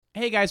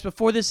Hey guys,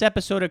 before this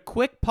episode, a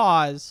quick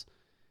pause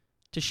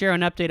to share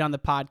an update on the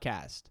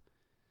podcast.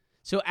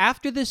 So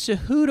after the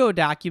Cejudo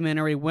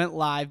documentary went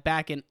live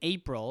back in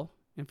April,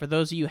 and for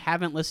those of you who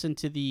haven't listened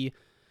to the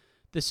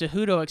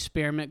Cejudo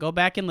experiment, go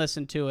back and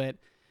listen to it.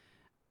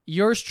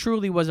 Yours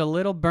truly was a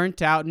little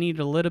burnt out,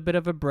 needed a little bit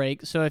of a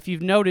break. So if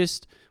you've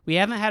noticed, we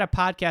haven't had a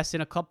podcast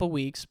in a couple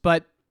weeks,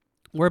 but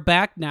we're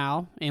back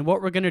now, and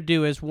what we're going to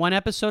do is one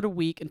episode a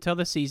week until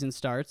the season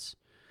starts.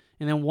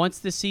 And then once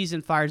the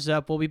season fires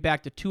up, we'll be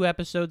back to 2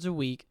 episodes a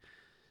week.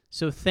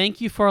 So thank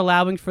you for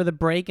allowing for the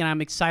break, and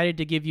I'm excited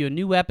to give you a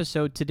new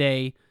episode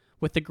today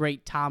with the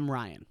great Tom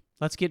Ryan.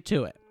 Let's get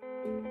to it.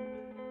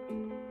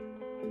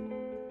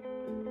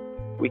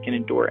 We can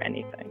endure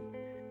anything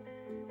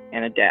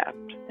and adapt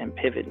and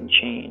pivot and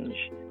change.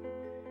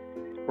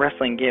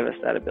 Wrestling gave us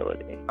that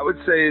ability. I would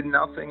say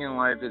nothing in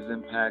life has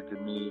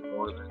impacted me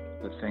more than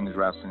the things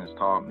wrestling has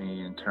taught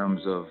me in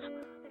terms of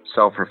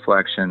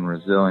self-reflection,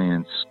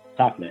 resilience.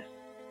 Toughness.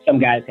 Some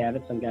guys have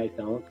it, some guys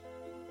don't.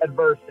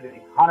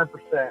 Adversity, 100%.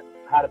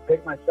 How to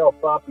pick myself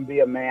up and be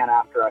a man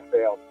after I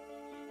failed.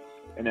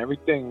 And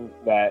everything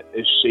that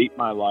has shaped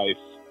my life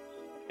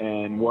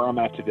and where I'm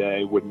at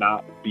today would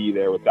not be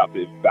there without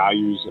the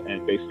values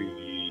and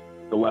basically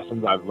the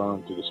lessons I've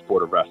learned through the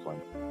sport of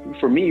wrestling.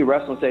 For me,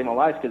 wrestling saved my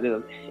life because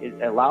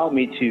it allowed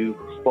me to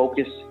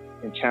focus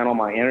and channel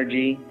my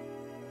energy.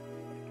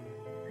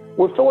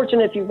 We're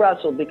fortunate if you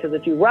wrestled, because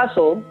if you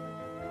wrestled,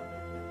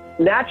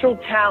 natural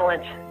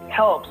talent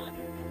helps,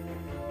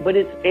 but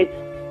it's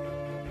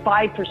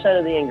 5%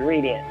 of the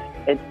ingredient.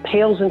 It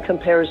pales in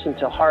comparison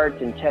to heart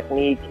and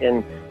technique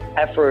and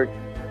effort.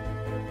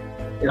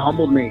 It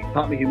humbled me,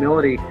 taught me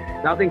humility.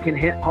 Nothing can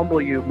humble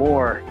you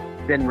more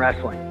than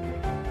wrestling.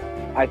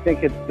 I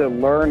think it's the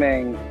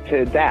learning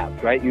to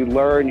adapt, right? You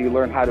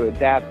learn how to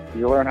adapt,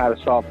 you learn how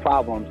to solve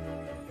problems.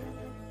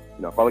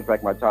 You know, if I look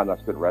back at my time I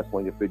spent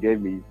wrestling, if it gave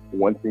me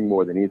one thing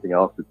more than anything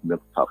else, it's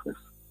mental toughness.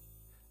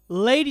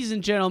 Ladies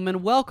and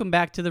gentlemen, welcome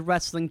back to the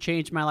Wrestling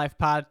Changed My Life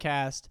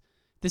podcast.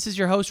 This is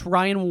your host,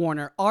 Ryan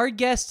Warner. Our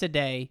guest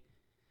today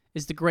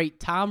is the great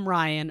Tom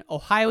Ryan,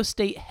 Ohio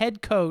State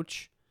head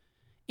coach,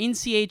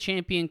 NCAA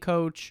champion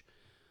coach,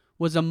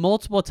 was a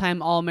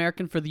multiple-time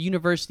All-American for the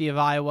University of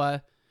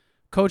Iowa.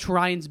 Coach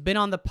Ryan's been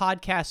on the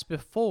podcast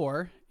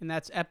before, and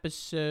that's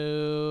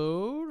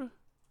episode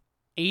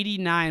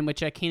 89,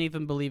 which I can't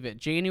even believe it.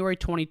 January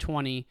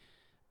 2020,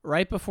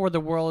 right before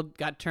the world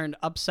got turned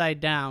upside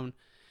down.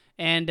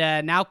 And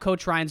now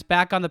Coach Ryan's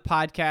back on the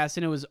podcast,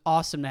 and it was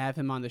awesome to have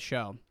him on the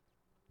show.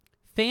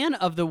 Fan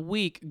of the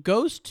week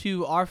goes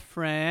to our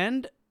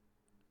friend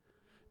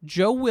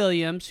Joe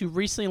Williams, who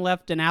recently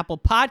left an Apple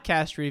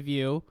Podcast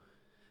review.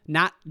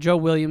 Not Joe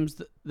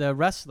Williams, the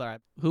wrestler,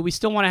 who we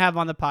still want to have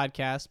on the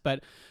podcast,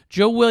 but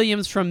Joe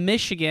Williams from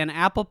Michigan,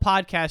 Apple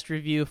Podcast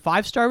review,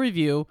 5-star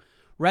review,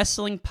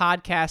 wrestling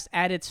podcast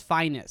at its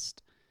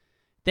finest.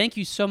 Thank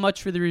you so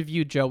much for the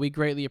review, Joe. We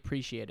greatly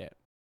appreciate it.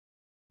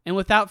 And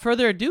without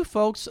further ado,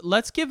 folks,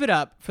 let's give it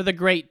up for the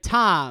great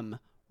Tom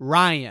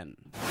Ryan.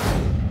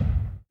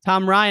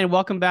 Tom Ryan,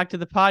 welcome back to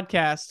the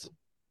podcast.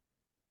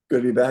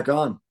 Good to be back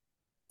on.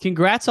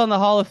 Congrats on the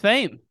Hall of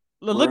Fame.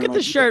 Look at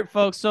the shirt,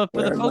 folks. So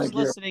for the folks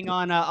listening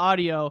on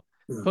audio,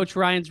 Coach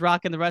Ryan's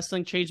rocking the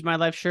Wrestling Changed My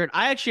Life shirt.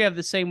 I actually have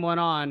the same one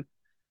on.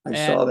 I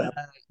saw that.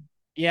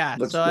 Yeah,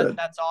 looks so good.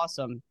 That's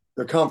awesome.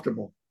 They're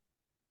comfortable.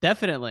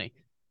 Definitely.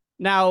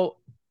 Now,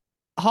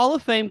 Hall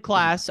of Fame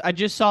class, I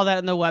just saw that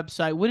on the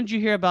website. When did you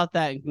hear about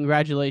that? And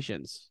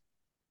congratulations.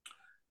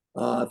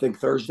 I think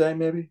Thursday,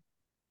 maybe.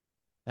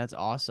 That's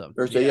awesome.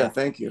 Thursday, yeah.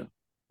 Thank you.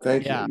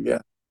 Thank you. Yeah.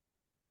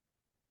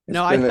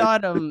 No, I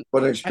thought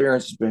what an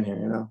experience has been here,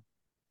 you know.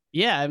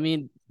 Yeah, I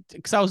mean,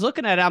 because I was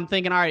looking at it, I'm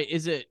thinking, all right,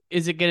 is it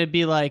going to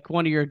be like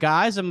one of your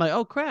guys? I'm like,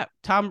 oh crap,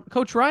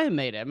 Coach Ryan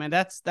made it. I mean,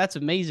 that's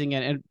amazing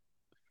and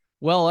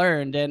well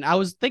earned. And I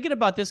was thinking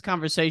about this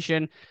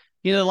conversation.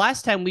 You know, the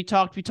last time we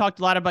talked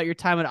a lot about your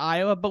time at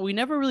Iowa, but we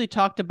never really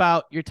talked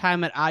about your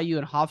time at IU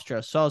and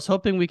Hofstra. So I was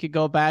hoping we could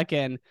go back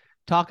and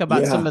talk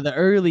about some of the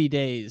early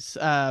days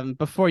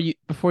before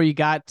you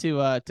got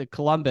to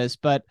Columbus.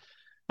 But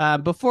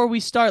before we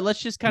start, let's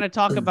just kind of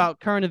talk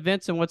about current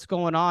events and what's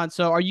going on.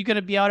 So are you going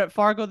to be out at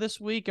Fargo this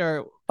week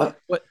or what?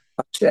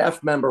 A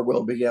staff member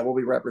will be. Yeah, we'll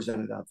be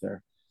represented out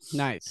there.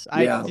 Nice.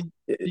 Did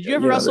you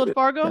ever wrestle at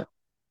Fargo? Yeah,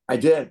 I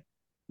did.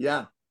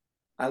 Yeah.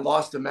 I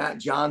lost to Matt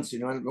Johnson,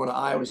 who ended up going to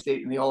Iowa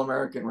State in the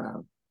All-American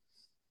round.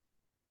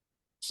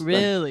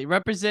 Really?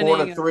 Representing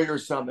 4-3 or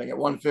something at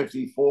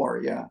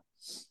 154, yeah.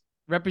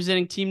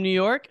 Representing Team New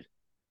York?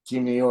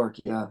 Team New York,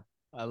 yeah.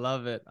 I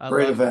love it.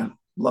 Great event.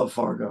 Love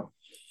Fargo.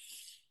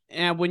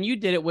 And when you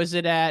did it, was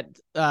it at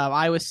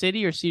Iowa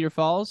City or Cedar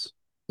Falls?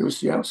 It was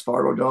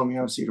Fargo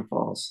Dome, Cedar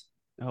Falls.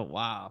 Oh,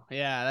 wow.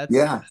 Yeah.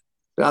 Been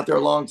out there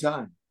a long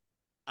time.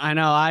 I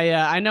know.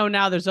 I know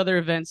now there's other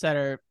events that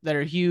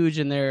are huge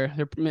and they're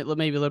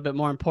maybe a little bit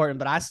more important,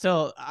 but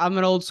I'm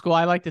an old school.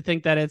 I like to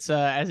think that it's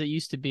as it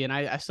used to be, and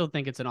I still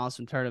think it's an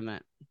awesome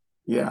tournament.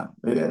 Yeah,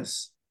 it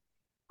is.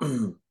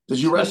 Did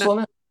you wrestle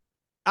in it?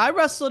 I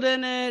wrestled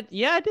in it.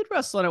 Yeah, I did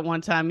wrestle in it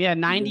one time. Yeah,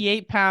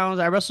 98 pounds.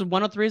 I wrestled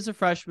 103 as a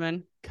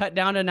freshman, cut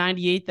down to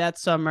 98 that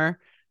summer,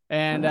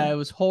 and it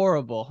was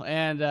horrible.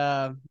 And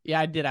yeah,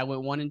 I did. I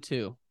went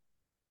 1-2.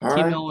 All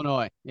Team right.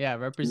 Illinois. Yeah,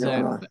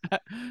 represent. Illinois.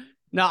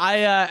 No, I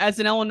as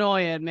an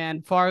Illinoisan,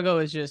 man, Fargo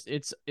is just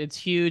it's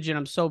huge, and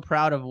I'm so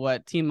proud of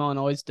what Team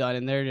Illinois has done,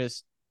 and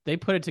they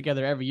put it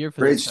together every year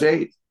for Great this.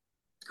 state.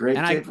 Great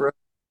And state for us.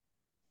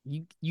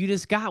 you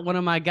just got one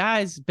of my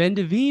guys, Ben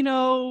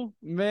Davino.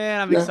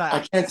 Man, I'm Yeah, excited.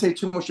 I can't say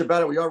too much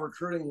about it. We are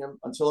recruiting him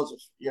until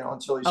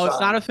until he's Oh, it's not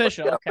signed.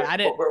 official. Yeah, Okay, I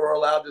didn't. we're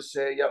allowed to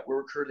say, yeah, we're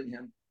recruiting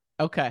him.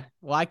 Okay,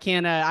 well, I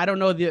can't. I don't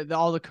know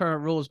all the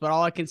current rules, but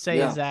all I can say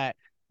is that,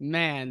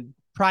 man,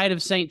 pride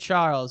of St.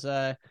 Charles.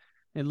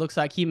 It looks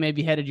like he may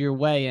be headed your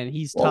way, and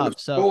he's tough.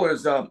 What's cool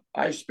is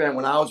I spent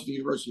when I was at the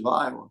University of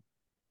Iowa.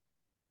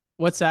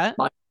 What's that?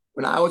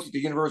 When I was at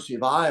the University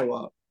of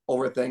Iowa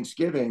over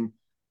Thanksgiving,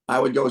 I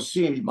would go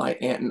see my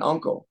aunt and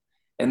uncle,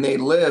 and they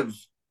live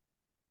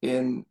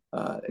in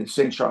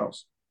St.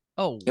 Charles,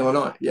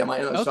 Illinois. Yeah, my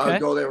aunt. Okay. So I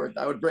would go there.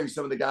 I would bring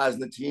some of the guys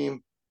in the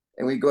team,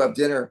 and we'd go have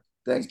dinner,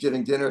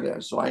 Thanksgiving dinner there.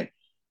 So I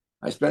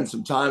spent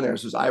some time there.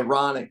 So it's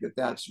ironic that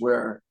that's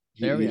where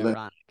he lived.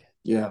 Ironic.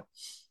 Yeah.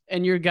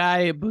 And your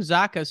guy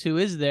Buzakas, who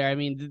is there, I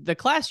mean, the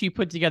class you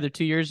put together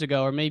 2 years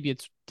ago, or maybe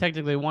it's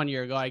technically 1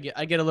 year ago. I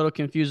get a little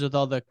confused with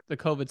all the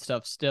COVID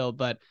stuff still,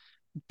 but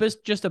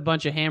just a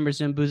bunch of hammers.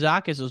 And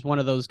Buzakas was one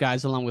of those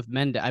guys along with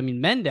Mendez. I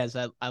mean, Mendez,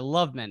 I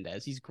love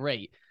Mendez. He's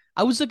great.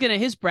 I was looking at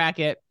his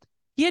bracket.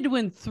 He had to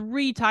win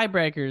 3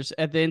 tiebreakers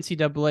at the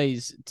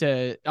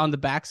NCAAs on the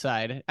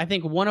backside. I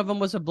think one of them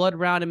was a blood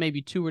round and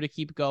maybe 2 were to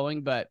keep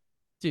going. But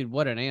dude,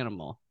 what an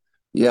animal!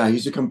 Yeah,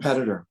 he's a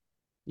competitor.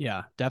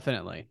 Yeah,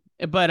 definitely.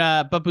 But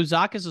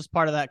Buzakas was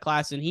part of that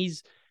class, and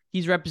he's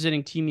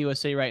representing Team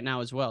USA right now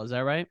as well. Is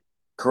that right?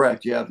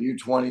 Correct. Yeah, the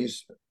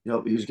U20s.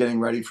 He's getting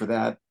ready for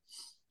that.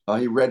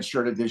 He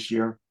redshirted this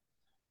year.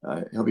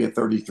 He'll be at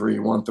 33,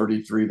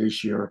 133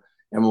 this year,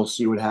 and we'll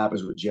see what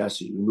happens with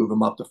Jesse. We move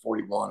him up to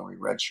 41, and we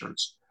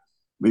redshirts.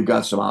 We've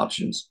got some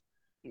options.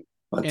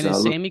 But, and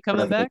is Sammy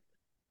coming back?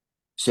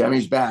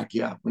 Sammy's back.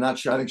 Yeah, we're not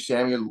sure. I think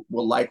Sammy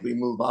will likely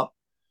move up.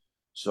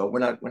 So we're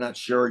not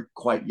sure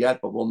quite yet,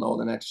 but we'll know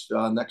the next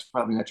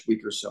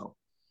week or so.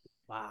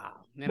 Wow,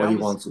 what he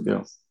wants to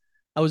do.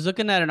 I was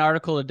looking at an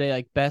article today,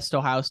 like best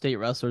Ohio State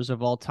wrestlers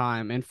of all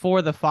time, and 4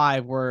 of the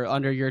 5 were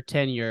under your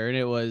tenure, and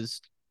it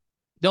was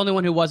the only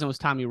one who wasn't was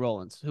Tommy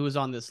Rollins, who was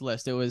on this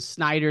list. It was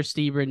Snyder,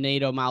 Stieber,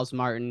 Nato, Miles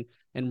Martin,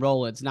 and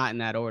Rollins, not in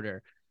that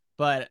order.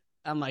 But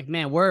I'm like,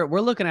 man, we're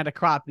looking at a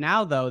crop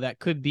now though that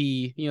could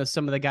be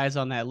some of the guys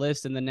on that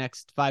list in the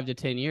next 5 to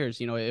 10 years.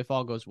 If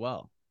all goes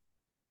well.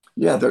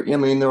 Yeah,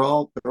 they're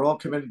all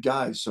committed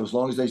guys. So as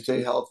long as they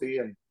stay healthy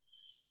and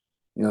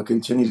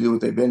continue to do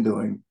what they've been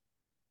doing,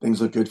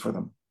 things look good for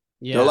them.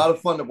 Yeah, they're a lot of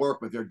fun to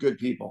work with. They're good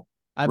people.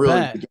 I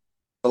bet. It's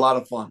a lot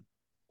of fun.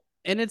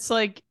 And it's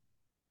like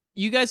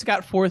you guys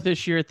got 4th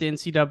this year at the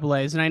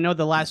NCAAs, and I know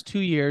the last 2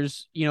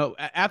 years,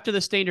 after the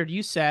standard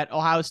you set,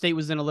 Ohio State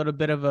was in a little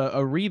bit of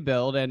a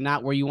rebuild and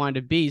not where you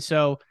wanted to be.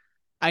 So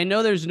I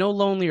know there's no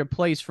lonelier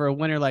place for a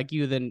winner like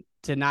you than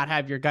to not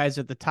have your guys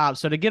at the top.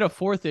 So to get a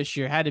 4th this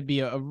year had to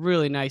be a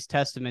really nice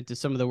testament to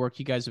some of the work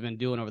you guys have been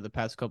doing over the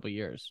past couple of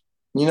years.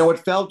 It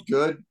felt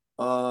good,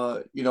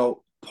 partly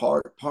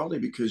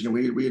because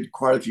we had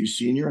quite a few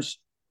seniors.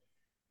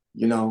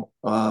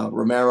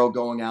 Romero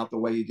going out the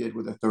way he did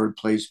with a 3rd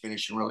place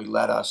finish and really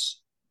led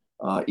us.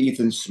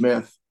 Ethan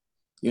Smith,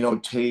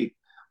 Tate.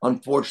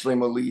 Unfortunately,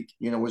 Malik,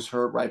 was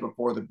hurt right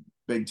before the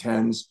Big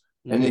Tens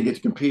and didn't get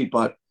to compete,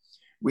 but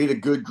we had a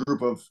good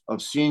group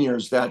of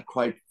seniors that,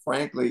 quite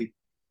frankly,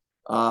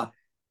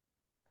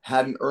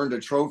 hadn't earned a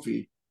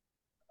trophy.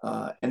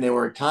 And they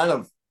were kind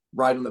of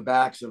right on the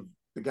backs of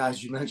the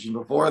guys you mentioned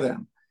before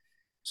them.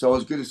 So it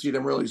was good to see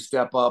them really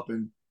step up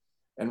and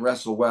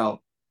wrestle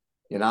well.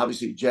 And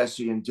obviously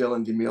Jesse and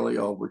Dylan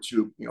D'Amelio were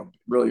 2,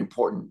 really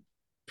important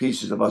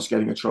pieces of us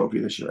getting a trophy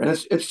this year. And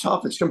it's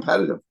tough. It's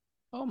competitive.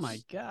 Oh my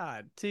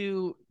God.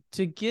 To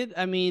get,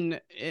 I mean,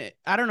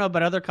 I don't know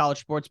about other college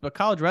sports, but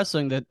college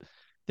wrestling, that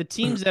the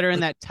teams that are in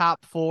that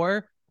top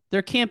 4,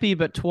 there can't be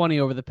but 20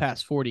 over the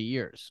past 40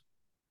 years.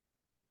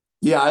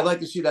 Yeah, I'd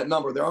like to see that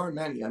number. There aren't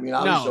many. I mean,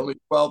 obviously only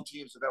 12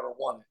 teams have ever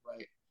won it,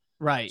 right?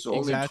 Right. So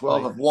only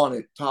 12 have won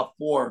it. Top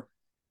 4.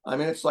 I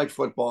mean, it's like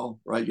football,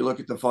 right? You look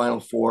at the Final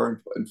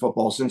Four in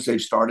football. Since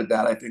they've started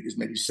that, I think there's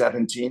maybe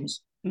 7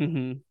 teams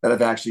that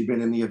have actually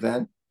been in the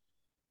event.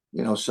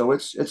 So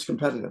it's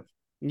competitive.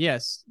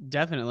 Yes,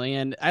 definitely.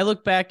 And I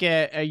look back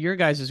at your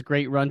guys'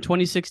 great run.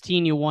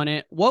 2016, you won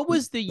it. What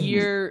was the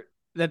year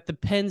that the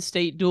Penn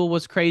State duel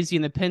was crazy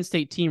and the Penn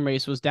State team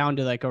race was down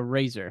to like a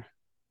razor?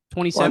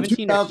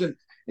 2017? Well,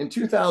 in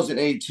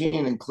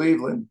 2018 in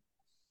Cleveland,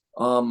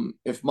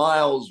 if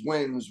Miles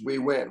wins, we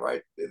win,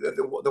 right?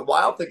 The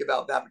wild thing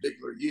about that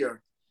particular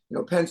year,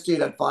 Penn State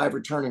had 5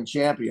 returning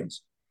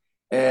champions,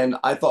 and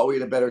I thought we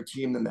had a better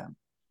team than them.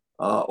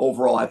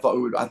 Overall, I thought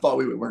we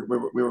were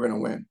going to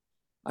win.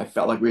 I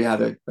felt like we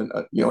had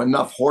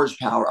enough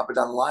horsepower up and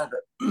down the line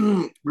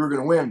that we were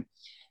going to win.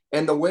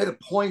 And the way the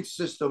point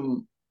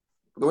system,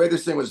 the way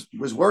this thing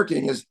was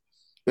working is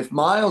if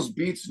Miles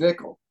beats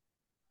Nickel,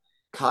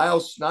 Kyle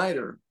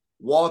Snyder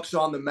walks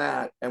on the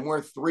mat and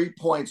we're 3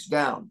 points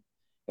down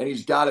and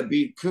he's got to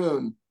beat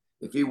Kuhn.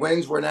 If he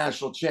wins, we're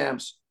national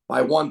champs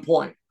by 1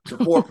 point. It's a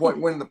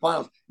 4-point win in the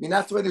finals. I mean,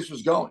 that's the way this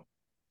was going.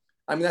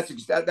 I mean, that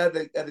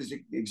is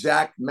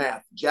exact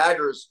math.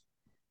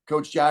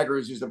 Coach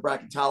Jaggers is the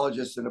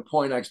bracketologist and a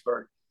point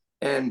expert.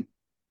 And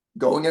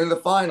going into the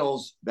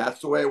finals,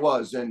 that's the way it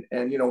was. And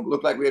you know, it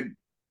looked like we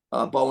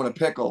had Bo in a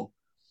pickle.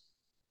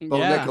 Bo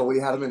Nickel, we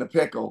had him in a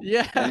pickle.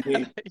 Yeah. And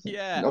he,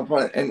 yeah. No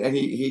fun. And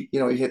he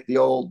hit the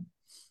old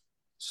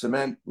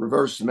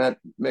reverse cement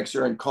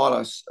mixer and caught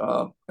us.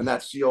 And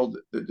that sealed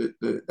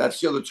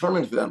the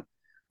tournament for them.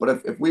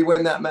 But if we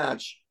win that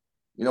match,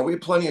 you know, we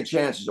had plenty of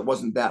chances. It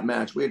wasn't that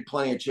match. We had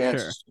plenty of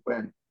chances to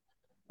win.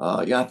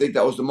 I think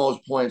that was the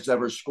most points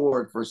ever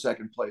scored for a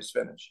second place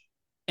finish.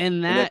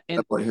 And that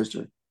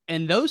history.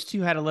 And those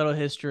two had a little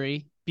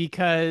history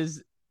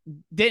because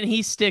didn't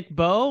he stick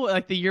Bo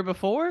like the year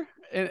before?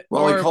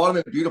 Well, he caught him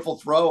in a beautiful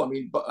throw. I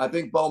mean, I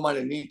think Bo might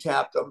have knee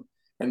tapped him,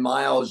 and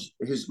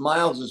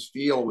Miles's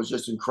feel was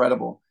just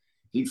incredible.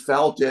 He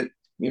felt it. I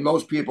mean,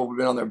 most people would have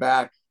been on their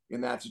back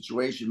in that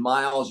situation.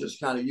 Miles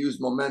just kind of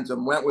used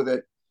momentum, went with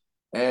it,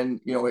 and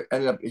it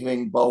ended up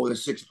hitting Bo with a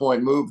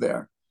 6-point move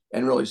there,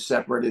 and really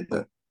separated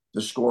the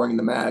scoring in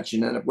the match,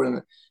 and ended up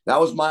winning. That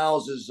was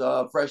Miles's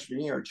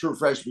freshman year, true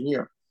freshman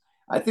year.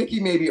 I think he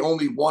may be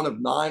only one of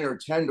 9 or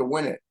 10 to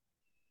win it.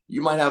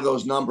 You might have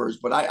those numbers,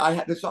 but I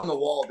had this on the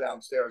wall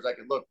downstairs. I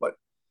could look, but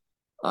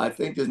I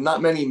think there's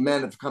not many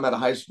men have come out of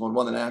high school and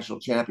won the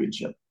national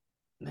championship.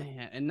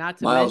 Man, and not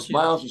to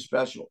Miles is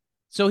special.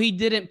 So he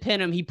didn't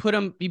pin him. He put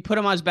him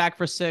on his back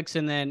for 6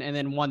 and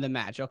then won the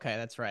match. Okay,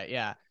 that's right.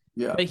 Yeah.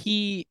 Yeah. But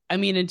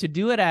and to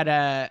do it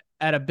at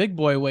a big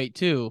boy weight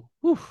too.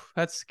 Whew,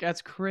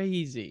 that's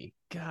crazy.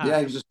 God. Yeah,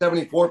 he was a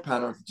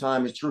 74-pounder at the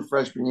time. His true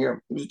freshman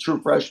year. He was a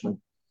true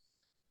freshman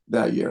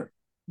that year.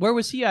 Where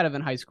was he out of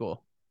in high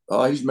school?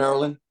 He's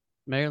Maryland.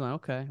 Maryland.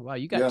 Okay. Wow,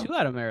 you got 2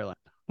 out of Maryland.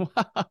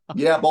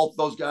 Yeah, both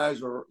those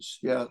guys were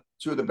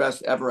 2 of the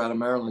best ever out of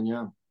Maryland.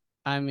 Yeah.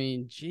 I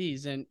mean,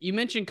 geez. And you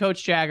mentioned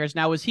Coach Jaggers.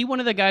 Now, was he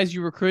one of the guys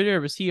you recruited, or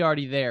was he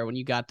already there when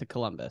you got to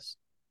Columbus?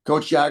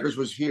 Coach Jaggers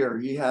was here.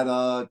 He had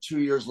 2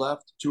 years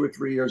left, 2 or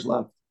 3 years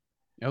left.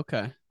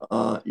 Okay.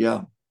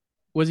 Yeah.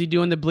 Was he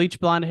doing the bleach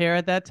blonde hair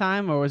at that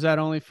time, or was that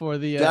only for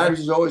the? Jaggers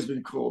has always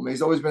been cool. I mean,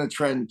 he's always been a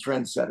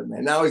trendsetter,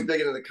 man. Now he's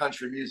big into the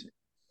country music.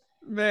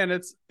 Man,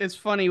 it's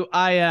funny.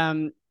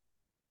 My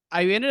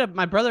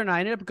brother and I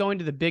ended up going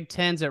to the Big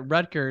Tens at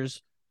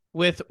Rutgers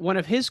with one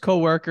of his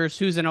coworkers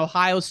who's an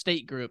Ohio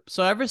State group.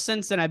 So ever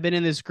since then, I've been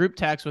in this group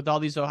text with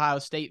all these Ohio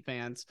State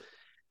fans,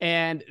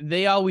 and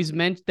they always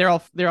they're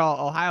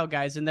all Ohio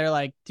guys, and they're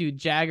like, dude,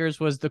 Jaggers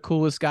was the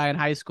coolest guy in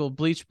high school,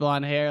 bleach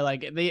blonde hair.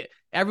 Like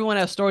everyone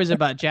has stories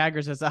about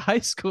Jaggers as a high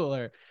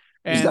schooler.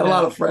 And, he's got a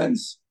lot of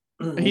friends.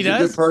 He's a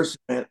good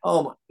person, man.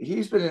 Oh,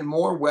 he's been in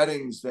more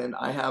weddings than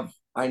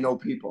I know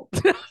people.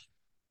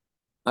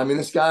 I mean,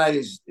 this guy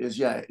is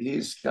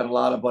he's got a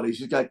lot of buddies.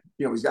 He's got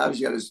he's got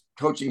his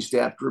coaching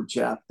staff group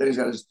chat. Then he's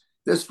got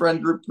this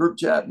friend group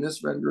chat and this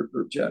friend group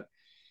chat.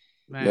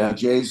 Man. Yeah,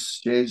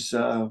 Jay's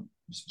a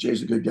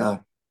good guy.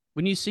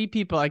 When you see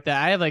people like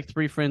that, I have like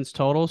 3 friends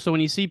total. So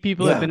when you see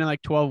people that have been in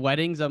like 12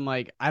 weddings, I'm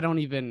like, I don't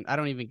even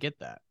get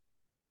that.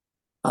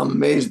 I'm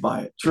amazed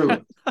by it.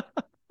 Truly.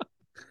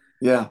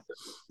 Yeah.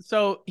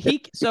 So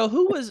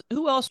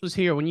who else was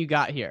here when you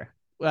got here?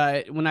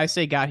 When I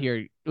say got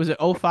here, was it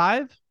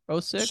 05,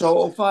 06?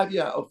 So 05,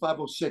 05,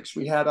 06.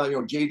 We had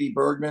JD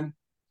Bergman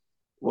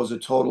was a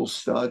total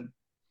stud.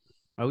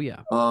 Oh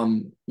yeah.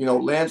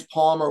 Lance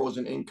Palmer was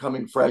an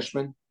incoming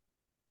freshman.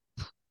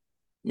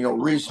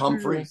 Reese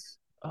Humphrey.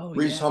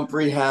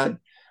 Humphrey had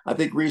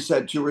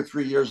 2 or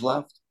 3 years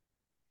left.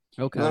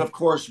 Okay. And then of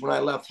course when I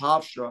left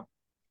Hofstra,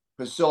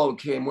 Pasillo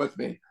came with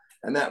me,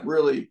 and that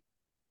really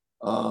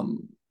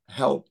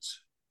helped.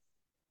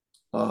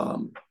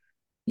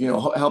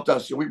 Helped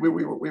us. We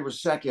were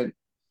second.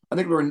 I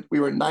think we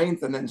were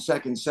 9th and then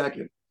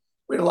second.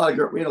 We had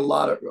a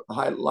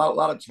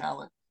lot of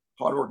talent,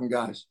 hardworking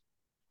guys.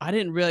 I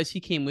didn't realize he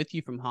came with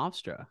you from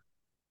Hofstra.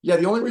 Yeah,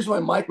 the only reason why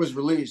Mike was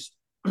released,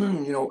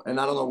 and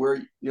I don't know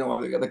where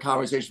the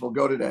conversation will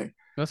go today.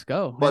 Let's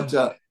go.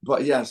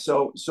 But yeah,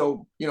 so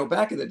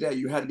back in the day,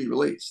 you had to be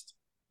released.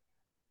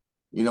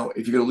 If you're going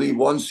to leave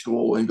one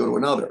school and go to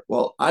another.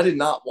 Well, I did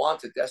not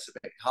want to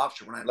decimate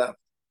Hofstra when I left.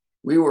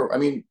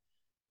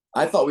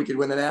 I thought we could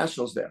win the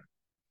Nationals there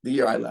the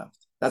year I left.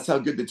 That's how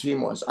good the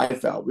team was. I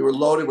felt we were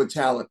loaded with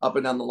talent up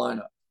and down the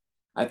lineup.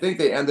 I think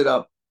they ended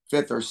up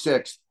 5th or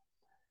 6th,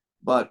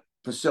 but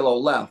Pasillo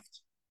left.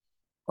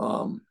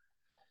 The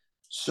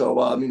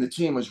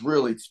team was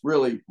really,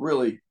 really,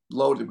 really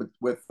loaded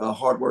with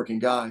hardworking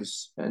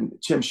guys. And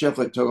Tim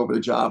Shiflett took over the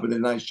job and did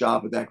a nice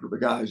job with that group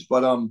of guys.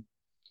 But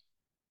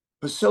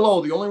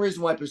Pasillo, the only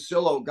reason why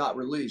Pasillo got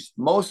released,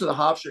 most of the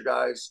Hofstra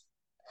guys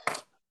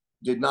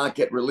did not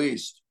get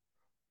released.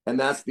 And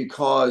that's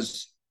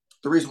because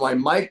the reason why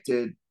Mike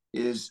did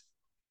is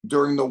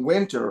during the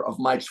winter of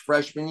Mike's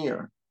freshman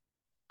year,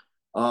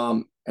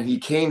 and he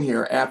came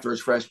here after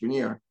his freshman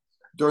year.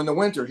 During the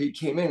winter, he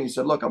came in. He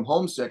said, "Look, I'm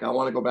homesick. I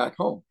want to go back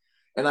home."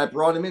 And I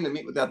brought him in to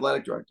meet with the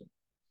athletic director.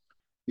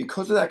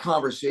 Because of that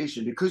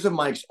conversation, because of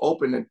Mike's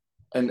open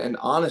and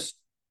honest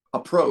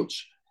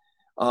approach,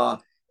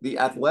 the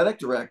athletic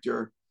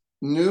director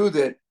knew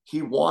that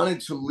he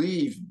wanted to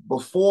leave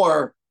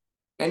before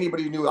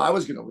anybody knew I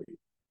was going to leave.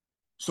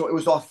 So it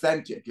was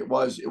authentic. It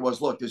was,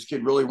 look, this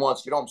kid really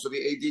wants to get home. So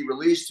the AD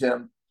released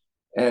him,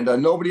 and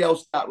nobody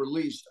else got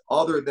released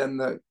other than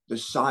the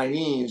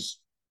signees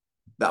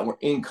that were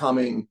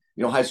incoming,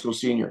 high school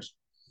seniors.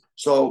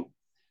 So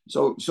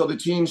the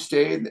team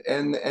stayed,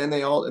 and they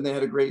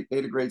had a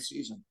great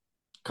season,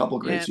 a couple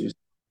of great seasons.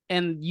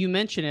 And you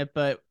mentioned it,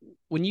 but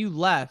when you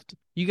left,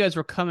 you guys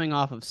were coming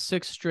off of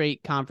 6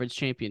 straight conference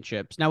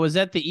championships. Now, was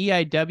that the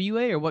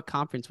EIWA, or what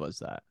conference was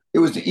that? It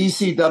was the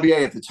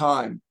ECWA at the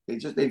time.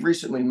 They've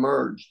recently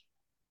merged.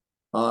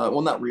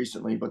 Well, not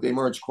recently, but they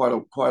merged quite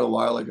a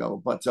while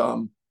ago. But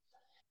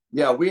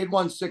yeah, we had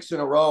won 6 in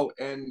a row,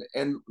 and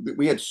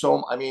we had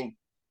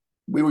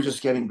we were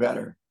just getting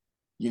better.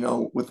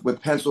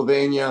 With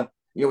Pennsylvania,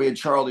 we had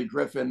Charlie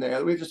Griffin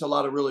there. We had just a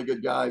lot of really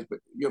good guys. But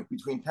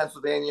between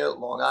Pennsylvania,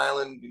 Long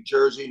Island, New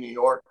Jersey, New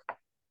York,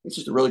 it's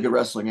just a really good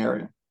wrestling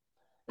area.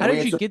 How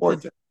did you get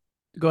the?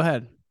 Go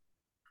ahead.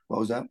 What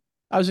was that?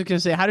 I was just gonna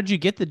say, how did you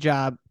get the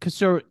job?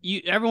 Because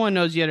everyone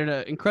knows you had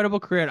an incredible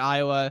career at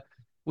Iowa.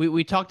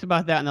 We talked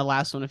about that in the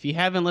last one. If you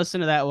haven't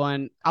listened to that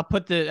one, I'll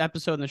put the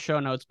episode in the show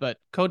notes. But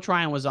Coach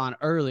Ryan was on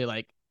early,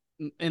 like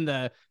in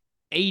the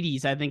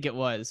 80s, I think it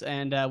was,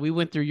 and we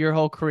went through your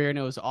whole career, and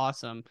it was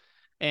awesome.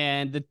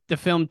 And the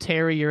film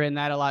Terry, you're in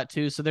that a lot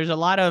too. So there's a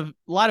lot of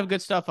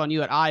good stuff on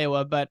you at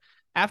Iowa. But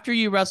after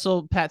you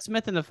wrestled Pat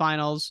Smith in the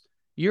finals,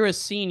 you're a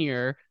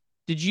senior.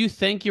 Did you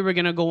think you were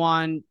going to go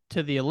on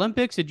to the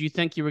Olympics? Did you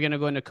think you were going to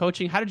go into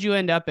coaching? How did you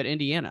end up at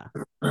Indiana?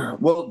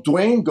 Well,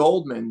 Dwayne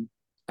Goldman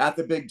at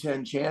the Big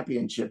Ten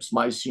Championships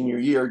my senior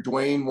year,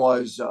 Dwayne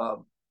was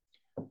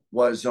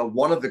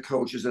one of the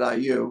coaches at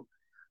IU.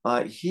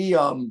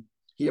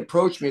 He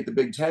approached me at the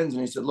Big Tens,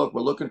 and he said, "Look,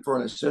 we're looking for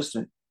an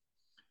assistant.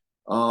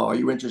 Are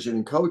you interested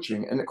in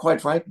coaching?" And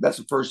quite frankly, that's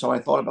the first time I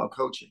thought about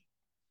coaching.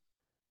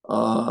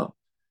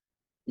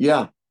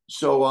 Yeah.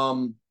 So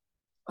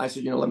I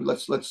said,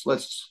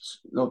 let's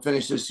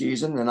finish this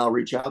season, and I'll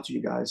reach out to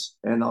you guys,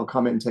 and I'll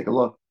come in and take a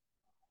look.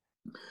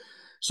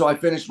 So I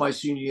finished my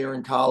senior year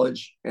in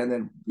college, and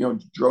then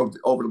drove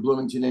over to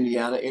Bloomington,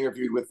 Indiana,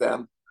 interviewed with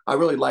them. I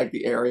really liked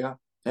the area,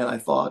 and I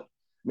thought,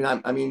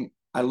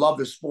 I love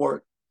the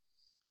sport.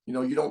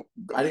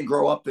 I didn't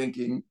grow up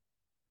thinking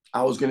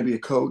I was going to be a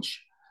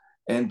coach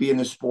and be in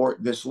the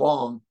sport this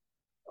long.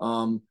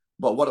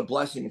 But what a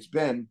blessing it's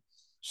been.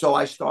 So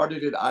I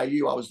started at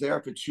IU. I was there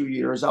for 2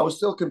 years. I was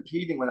still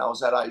competing when I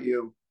was at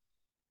IU.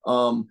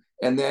 And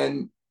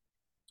then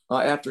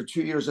after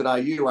 2 years at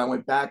IU, I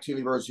went back to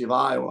University of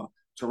Iowa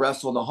to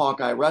wrestle in the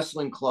Hawkeye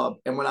Wrestling Club.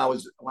 And when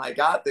I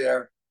got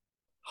there,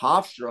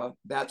 Hofstra,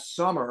 that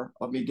summer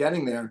of me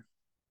getting there,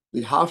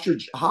 the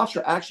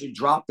Hofstra actually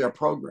dropped their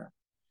program.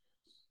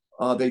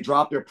 They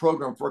dropped their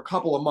program for a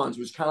couple of months.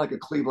 It was kind of like a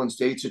Cleveland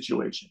State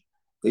situation.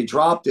 They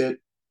dropped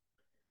it.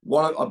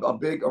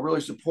 A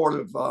really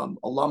supportive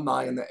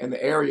alumni in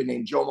the area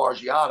named Joe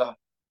Margiotta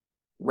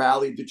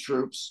rallied the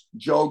troops.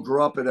 Joe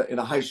grew up in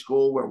a high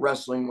school where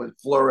wrestling was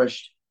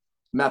flourished.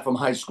 Met from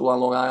high school on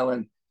Long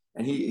Island,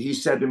 and he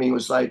said to me, he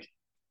was like,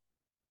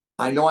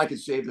 "I know I could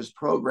save this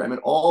program,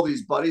 and all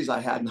these buddies I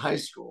had in high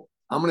school,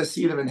 I'm going to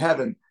see them in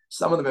heaven.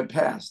 Some of them had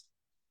passed."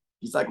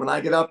 He's like, "When I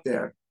get up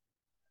there,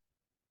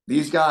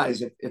 these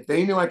guys, if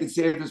they knew I could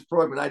save this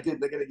program, and I did,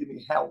 they're going to give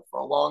me hell for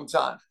a long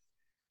time."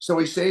 So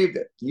he saved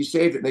it.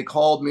 And they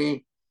called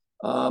me.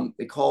 So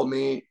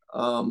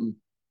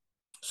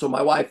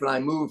my wife and I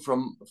moved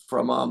from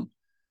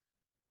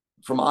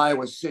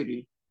Iowa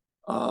City.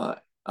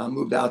 I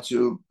moved out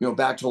to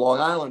back to Long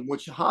Island,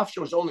 which Hofstra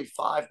was only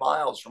 5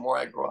 miles from where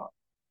I grew up.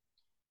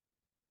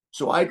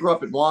 So I grew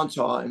up in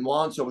Wantagh, and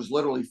Wantagh was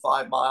literally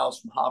 5 miles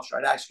from Hofstra.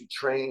 I'd actually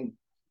trained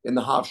in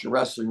the Hofstra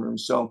wrestling room.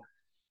 So,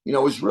 it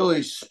was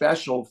really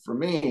special for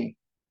me,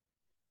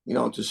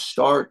 to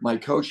start my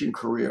coaching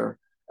career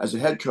as a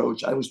head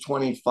coach. I was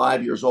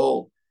 25 years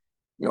old,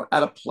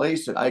 at a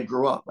place that I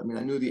grew up. I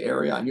knew the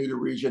area, I knew the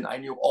region, I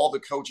knew all the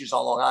coaches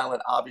on Long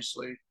Island.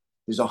 Obviously,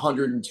 there's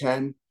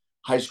 110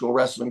 high school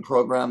wrestling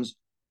programs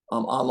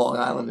on Long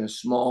Island in a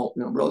small,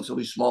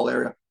 relatively small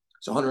area.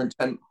 It's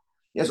 110.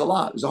 It's a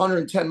lot. It's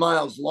 110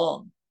 miles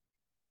long,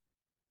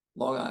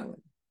 Long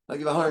Island.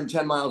 Like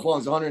 110 miles long,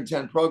 it's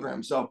 110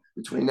 programs. So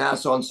between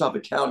Nassau and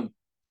Suffolk County.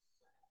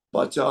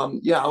 But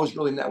I was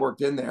really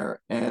networked in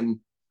there. And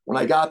when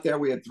I got there,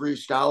 we had 3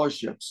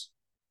 scholarships.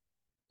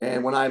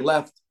 And when I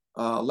left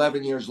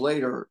 11 years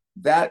later,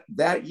 that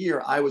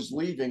year I was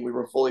leaving, we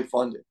were fully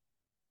funded.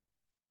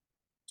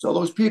 So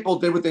those people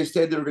did what they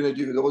said they were going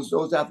to do.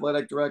 Those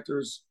athletic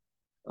directors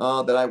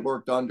that I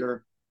worked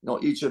under,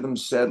 each of them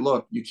said,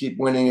 "Look, you keep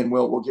winning, and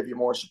we'll give you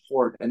more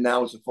support." And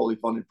now it's a fully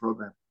funded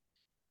program.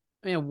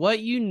 Man, what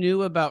you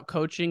knew about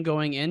coaching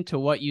going into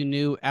what you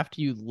knew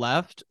after you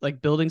left,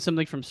 like building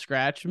something from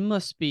scratch,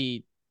 must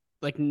be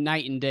like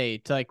night and day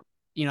to like,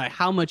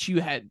 how much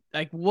you had,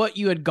 like what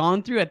you had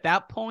gone through at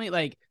that point,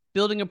 like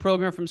building a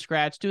program from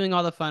scratch, doing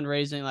all the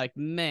fundraising. Like,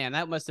 man,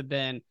 that must have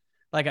been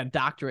like a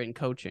doctorate in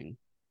coaching.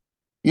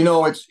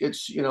 It's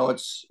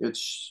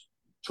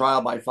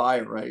trial by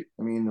fire, right?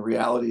 I mean, the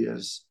reality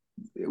is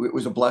it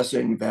was a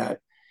blessing that,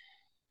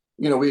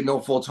 we had no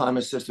full-time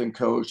assistant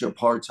coach or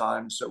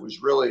part-time. So it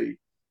was really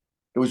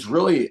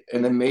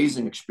an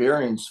amazing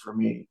experience for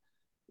me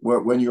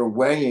where when you're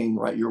weighing,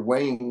 right,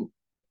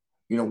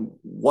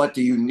 what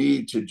do you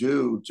need to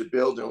do to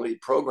build an elite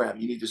program?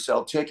 You need to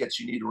sell tickets.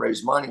 You need to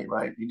raise money,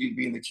 right? You need to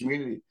be in the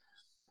community.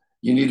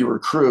 You need to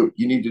recruit.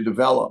 You need to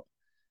develop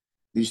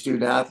these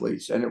student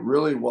athletes. And it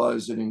really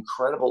was an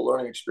incredible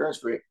learning experience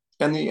for me.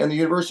 And the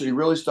university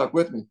really stuck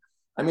with me.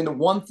 I mean, the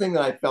one thing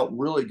that I felt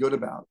really good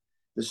about,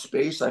 the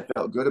space I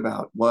felt good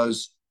about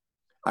was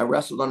I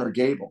wrestled under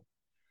Gable.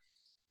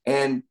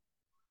 And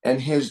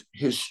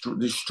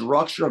the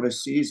structure of a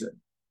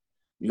season,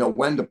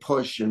 when to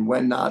push and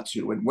when not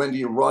to, and when do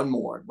you run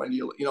more, and when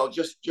do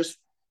just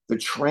the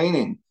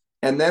training,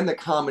 and then the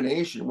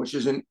combination, which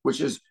is an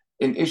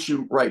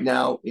issue right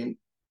now in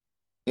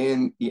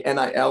the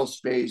NIL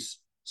space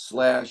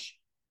slash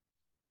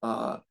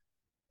the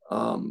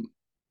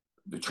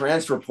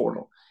transfer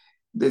portal.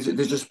 There's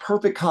this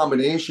perfect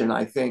combination,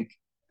 I think,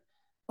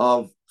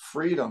 of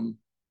freedom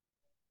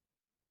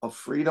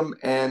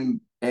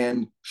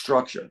and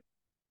structure.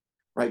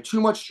 Right,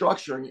 too much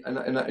structure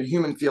and a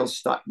human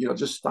feels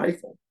just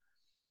stifled.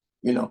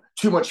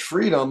 Too much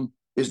freedom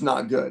is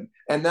not good,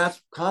 and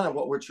that's kind of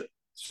what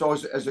so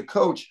as a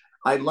coach,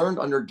 I learned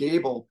under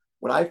Gable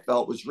what I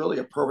felt was really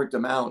a perfect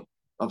amount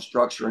of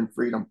structure and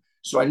freedom.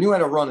 So I knew how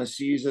to run a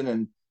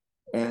season,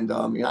 and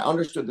I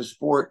understood the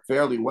sport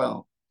fairly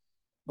well.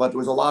 But there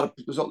was a lot of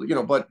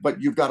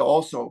but you've got to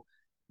also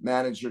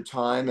manage your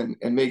time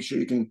and make sure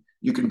you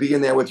can be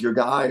in there with your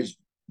guys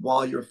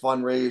while you're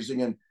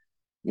fundraising and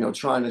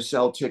trying to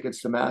sell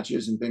tickets to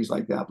matches and things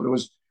like that. But it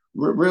was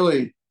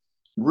really,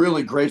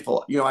 really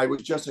grateful. I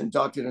was just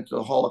inducted into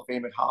the Hall of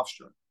Fame at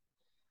Hofstra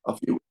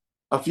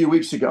a few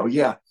weeks ago.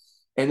 Yeah,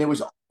 and it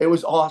was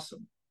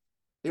awesome.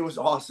 It was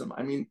awesome.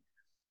 I mean,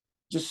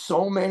 there's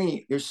so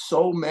many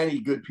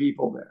good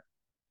people there.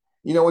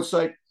 It's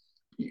like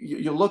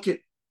you look at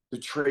the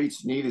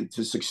traits needed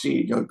to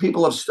succeed.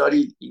 People have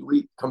studied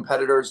elite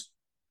competitors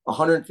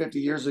 150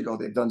 years ago.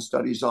 They've done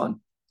studies on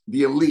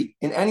the elite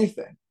in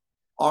anything.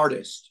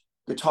 Artist,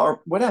 guitar,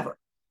 whatever,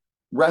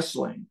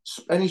 wrestling,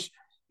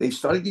 they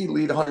studied the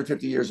elite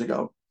 150 years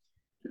ago.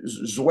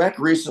 Zweck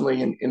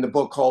recently in the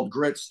book called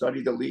Grit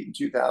studied the elite in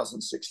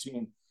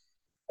 2016.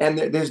 And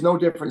there's no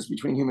difference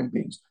between human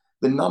beings.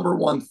 The number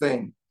one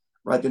thing,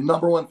 right? The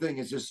number one thing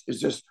is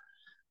just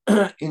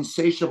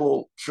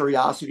insatiable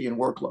curiosity and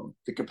workload,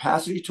 the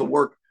capacity to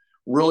work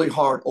really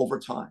hard over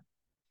time,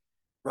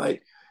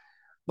 right?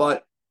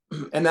 But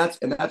and that's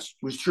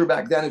was true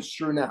back then. It's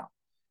true now.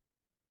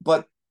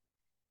 But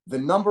the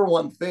number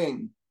one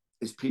thing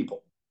is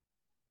people,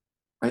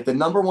 right? The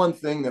number one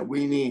thing that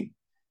we need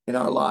in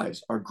our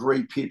lives are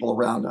great people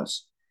around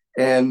us.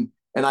 And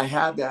I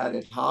had that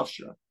at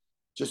Hofstra,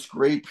 just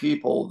great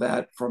people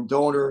that from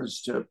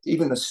donors to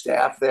even the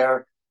staff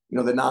there,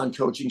 the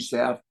non-coaching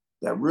staff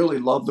that really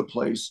loved the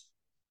place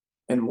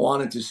and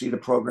wanted to see the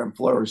program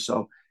flourish.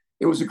 So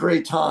it was a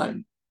great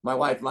time. My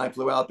wife and I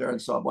flew out there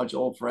and saw a bunch of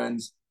old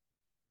friends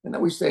and that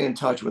we stay in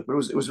touch with, but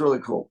it was really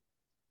cool.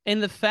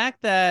 And the fact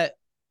that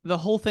the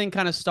whole thing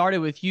kind of started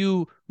with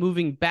you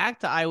moving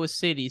back to Iowa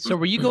City. So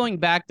were you going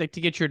back to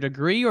get your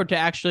degree or to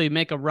actually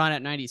make a run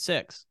at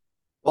 96?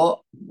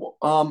 Well,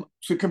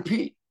 to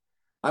compete.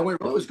 I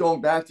was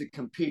going back to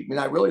compete. I mean,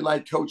 I really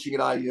liked coaching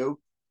at IU.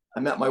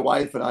 I met my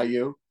wife at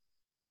IU.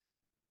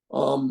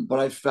 But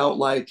I felt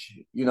like,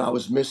 I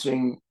was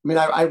missing. I mean,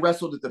 I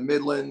wrestled at the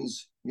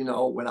Midlands,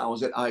 when I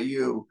was at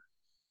IU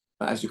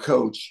as a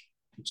coach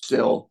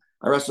still.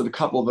 I wrestled a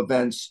couple of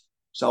events.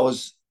 So I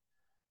was,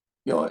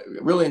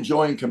 really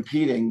enjoying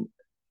competing.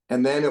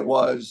 And then it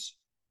was,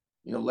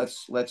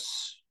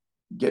 let's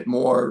get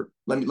more.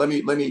 Let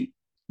me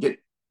get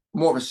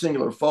more of a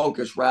singular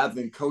focus rather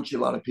than coaching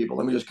a lot of people.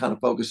 Let me just kind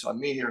of focus on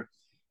me here.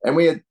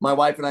 And my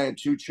wife and I had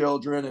 2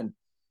 children,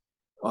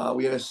 and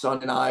we had a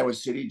son in Iowa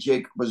City.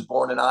 Jake was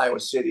born in Iowa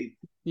City.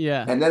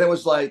 Yeah. And then it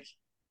was like,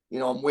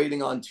 I'm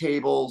waiting on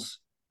tables.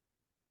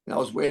 And I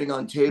was waiting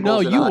on tables. No,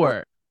 you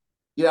were.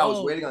 Yeah, I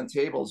was waiting on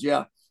tables.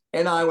 Yeah.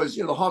 And I was,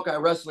 the Hawkeye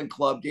Wrestling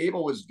Club.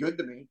 Gable was good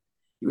to me.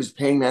 He was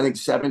paying me, I think,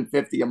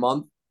 $750 a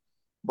month.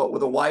 But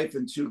with a wife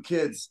and 2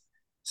 kids,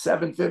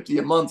 $750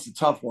 a month's a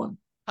tough one.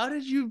 How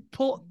did you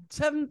pull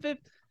 $750?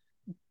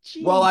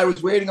 Jeez. Well, I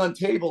was waiting on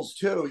tables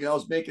too. I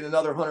was making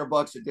another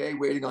 $100 a day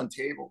waiting on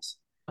tables.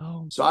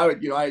 Oh. So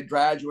I had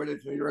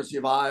graduated from the University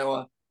of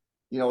Iowa,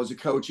 as a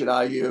coach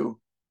at IU,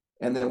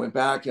 and then went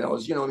back. And I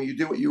was, you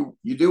do what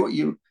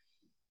you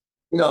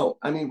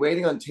I mean,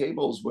 waiting on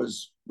tables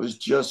was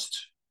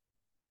just,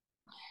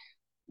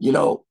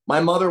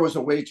 my mother was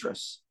a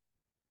waitress.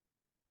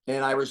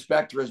 And I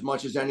respect her as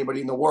much as anybody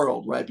in the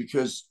world, right?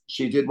 Because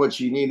she did what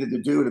she needed to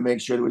do to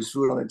make sure there was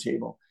food on the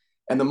table.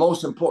 And the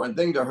most important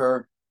thing to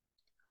her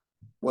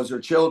was her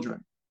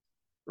children,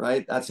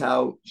 right? That's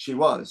how she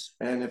was.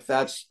 And if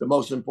that's the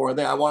most important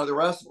thing, I wanted to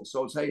wrestle.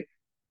 So it's, hey,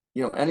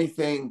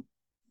 anything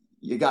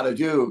you got to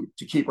do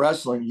to keep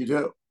wrestling, you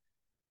do,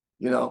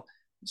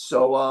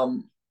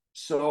 So,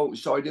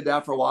 so I did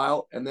that for a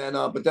while. And then,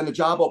 but then the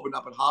job opened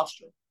up at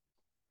Hofstra.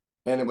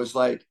 And it was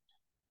like,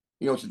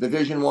 it's a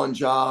Division I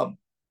job.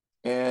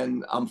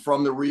 And I'm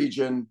from the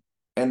region,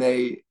 and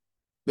they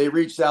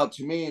reached out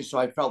to me, so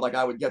I felt like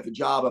I would get the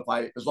job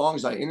as long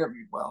as I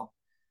interviewed well,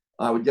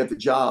 I would get the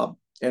job.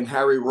 And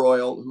Harry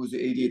Royal, who was the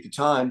AD at the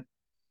time,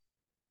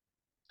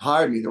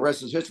 hired me. The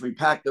rest is history. We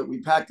packed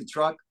the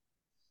truck,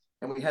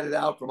 and we headed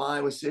out from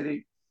Iowa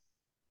City.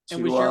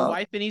 And was your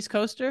wife an East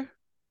Coaster?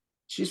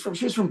 She's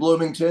from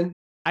Bloomington.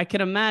 I can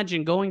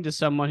imagine going to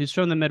someone who's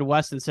from the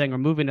Midwest and saying we're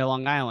moving to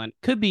Long Island.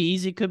 Could be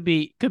easy, could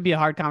be a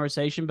hard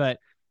conversation, but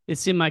it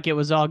seemed like it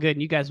was all good,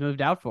 and you guys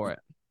moved out for it.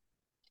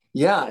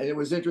 Yeah, it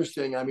was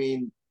interesting. I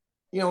mean,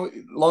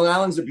 Long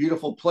Island's a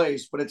beautiful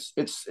place, but it's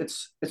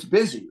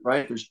busy,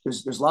 right?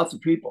 There's lots of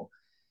people,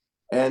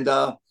 and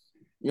the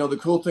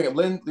cool thing at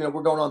Lynn,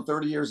 we're going on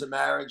 30 years of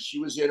marriage. She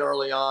was in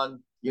early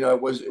on.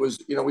 It was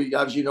we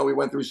obviously we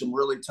went through some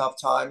really tough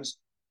times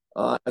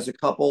as a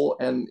couple,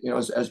 and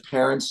as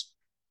parents,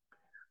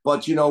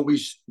 but we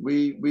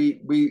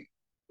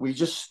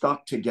just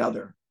stuck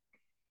together.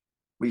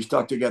 We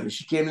stuck together.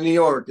 She came to New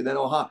York and then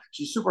Ohio.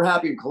 She's super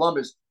happy in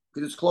Columbus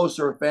because it's close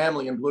to her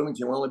family in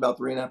Bloomington. We're only about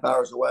 3.5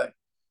 hours away.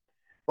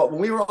 But when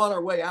we were on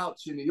our way out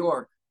to New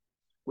York,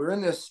 we're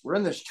in this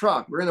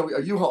truck. We're in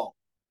a U-Haul.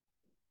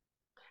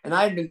 And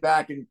I had been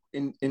back in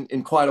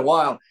quite a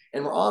while.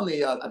 And we're on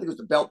the, I think it was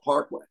the Belt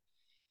Parkway.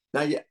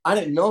 Now, I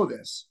didn't know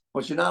this,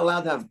 but you're not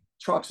allowed to have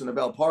trucks in the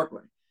Belt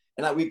Parkway.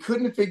 And we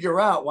couldn't figure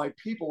out why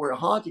people were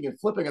honking and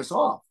flipping us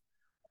off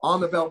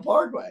on the Belt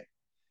Parkway.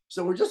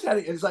 So we're just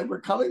heading. It's like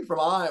we're coming from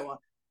Iowa,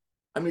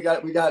 and we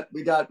got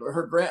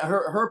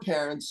her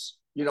parents,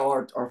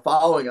 are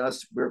following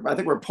us. I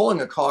think we're pulling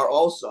a car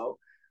also.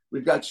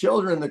 We've got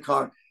children in the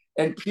car,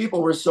 and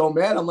people were so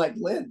mad. I'm like,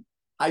 Lynn,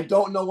 I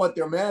don't know what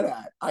they're mad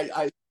at.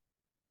 I'm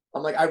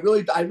like, I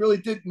really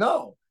didn't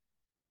know.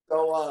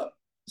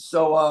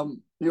 So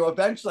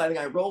eventually I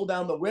think I rolled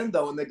down the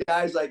window, and the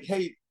guy's like,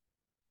 hey,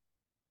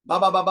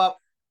 bop.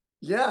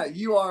 Yeah,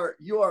 you're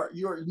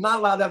not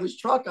allowed to have this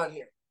truck on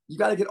here. You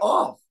got to get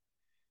off.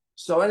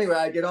 So anyway,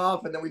 I get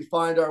off, and then we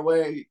find our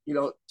way,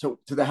 to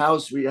the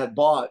house we had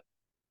bought.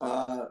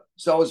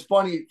 So it was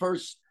funny.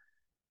 First,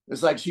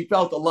 it's like she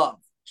felt the love.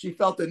 She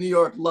felt the New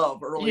York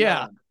love early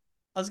on.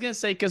 I was going to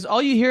say, because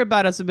all you hear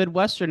about as a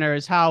Midwesterner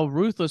is how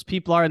ruthless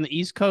people are in the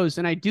East Coast.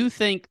 And I do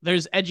think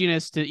there's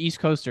edginess to East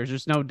Coasters.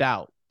 There's no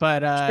doubt.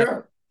 But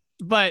sure.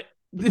 But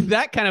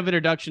that kind of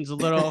introduction's a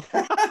little.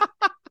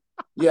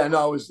 Yeah,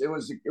 no, it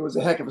was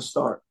a heck of a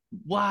start.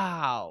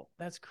 Wow,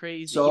 that's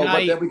crazy. So,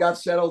 but then we got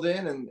settled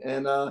in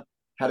and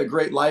had a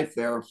great life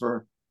there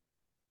for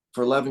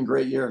 11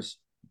 great years.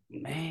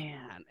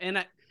 Man,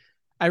 and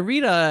I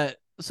read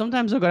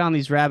sometimes I'll go down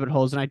these rabbit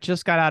holes, and I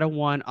just got out of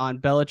one on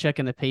Belichick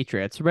and the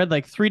Patriots. I read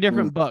like 3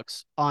 different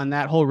books on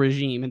that whole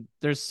regime, and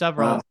there's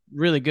several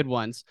really good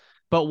ones.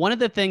 But one of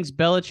the things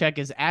Belichick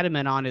is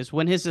adamant on is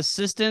when his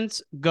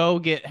assistants go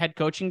get head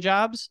coaching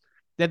jobs,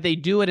 that they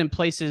do it in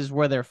places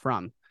where they're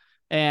from.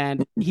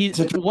 And he's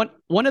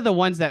one of the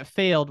ones that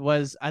failed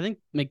was, I think,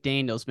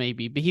 McDaniels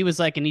maybe, but he was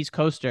like an East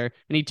Coaster,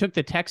 and he took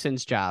the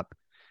Texans job.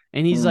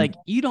 And he's like,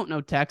 you don't know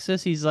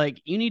Texas. He's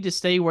like, you need to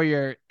stay where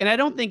you're. And I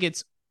don't think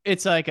it's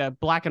like a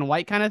black and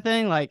white kind of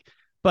thing. Like,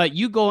 but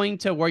you going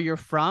to where you're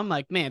from,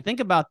 like, man, think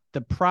about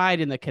the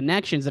pride and the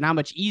connections and how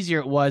much easier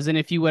it was than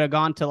if you would have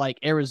gone to like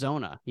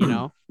Arizona,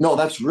 No,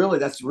 that's really,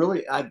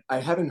 I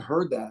haven't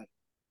heard that.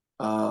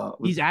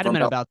 He's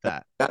adamant about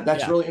that.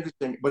 That's really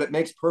interesting, but it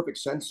makes perfect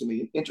sense to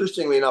me.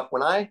 Interestingly enough,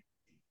 when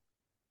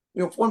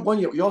you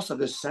also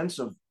have this sense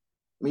of,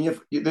 I mean,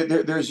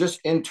 there's just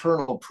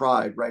internal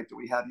pride, right? That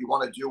we have. You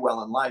want to do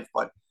well in life,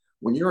 but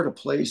when you're at a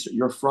place that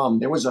you're from,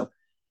 there was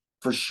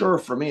for sure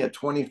for me at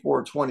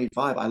 24,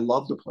 25, I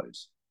loved the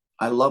place.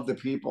 I loved the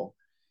people.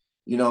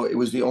 It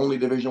was the only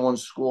Division I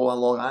school on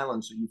Long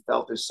Island, so you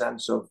felt this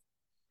sense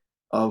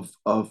of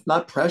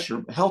not pressure,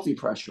 but healthy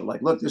pressure.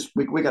 Like, look,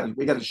 we got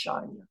to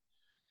shine here.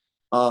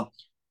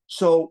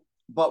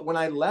 But when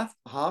I left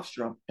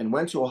Hofstra and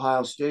went to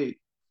Ohio State,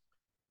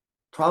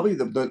 probably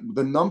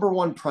the number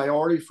one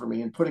priority for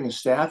me in putting a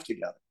staff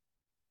together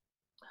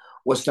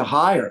was to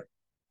hire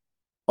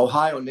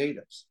Ohio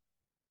natives.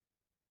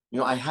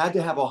 I had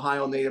to have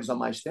Ohio natives on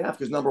my staff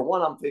because number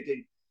one, I'm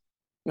thinking,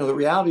 the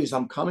reality is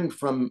I'm coming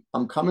from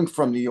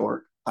New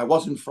York. I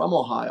wasn't from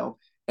Ohio,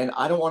 and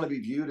I don't want to be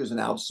viewed as an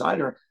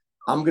outsider.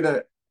 I'm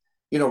gonna,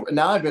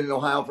 now I've been in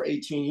Ohio for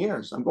 18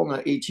 years. I'm going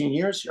on 18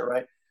 years here,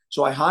 right?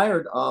 So I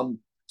hired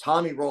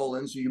Tommy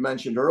Rollins, who you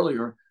mentioned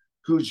earlier,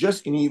 who's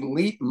just an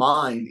elite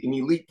mind, an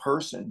elite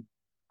person,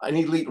 an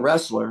elite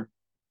wrestler,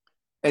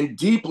 and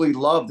deeply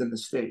loved in the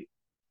state.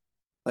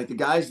 Like, the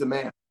guy's the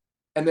man.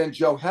 And then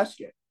Joe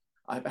Heskett.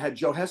 I had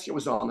Joe Heskett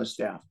was on the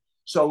staff.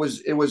 So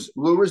it was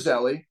Lou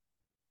Roselli,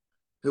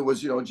 who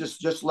was,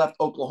 just left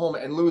Oklahoma,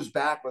 and Lou's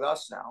back with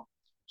us now.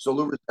 So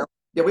Lou Roselli,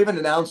 yeah, we haven't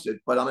announced it,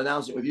 but I'm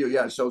announcing it with you.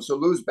 Yeah. So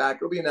Lou's back.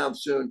 It'll be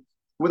announced soon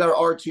with our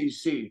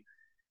RTC.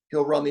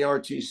 He'll run the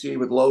RTC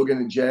with Logan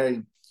and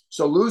Jay.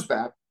 So Lou's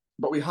back,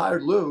 but we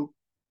hired Lou.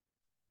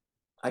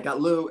 I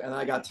got Lou and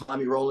I got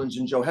Tommy Rollins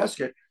and Joe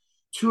Heskett,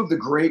 two of the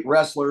great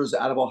wrestlers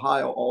out of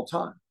Ohio all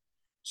time.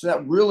 So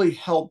that really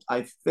helped,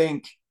 I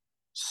think,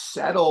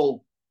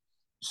 settle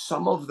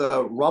some of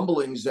the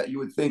rumblings that you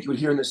would think you would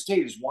hear in the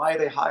state. Is why are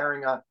they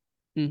hiring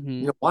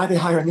why are they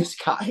hiring this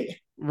guy?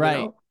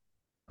 Right.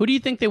 Who do you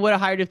think they would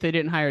have hired if they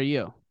didn't hire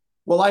you?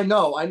 Well, I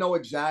know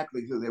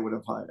exactly who they would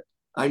have hired.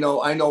 I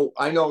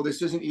know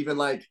this isn't even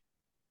like,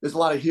 there's a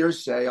lot of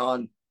hearsay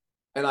on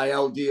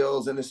NIL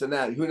deals and this and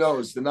that. Who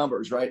knows the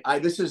numbers, right?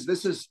 This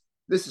is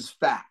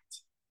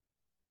fact.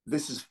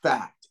 This is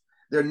fact.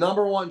 Their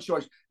number one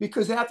choice,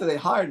 because after they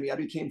hired me, I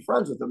became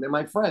friends with them. They're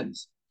my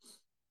friends.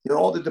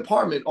 All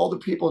the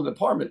people in the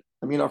department,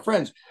 are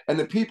friends. And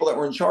the people that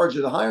were in charge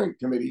of the hiring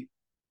committee,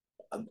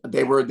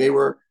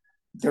 they're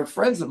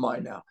friends of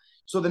mine now.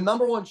 So the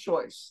number one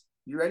choice,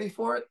 you ready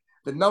for it?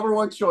 The number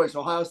one choice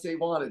Ohio State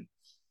wanted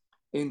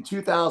in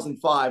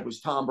 2005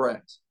 was Tom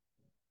Brands.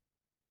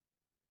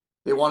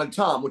 They wanted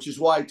Tom, which is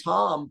why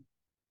Tom,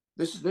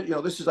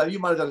 you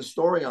might have done a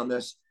story on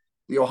this,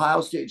 the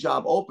Ohio State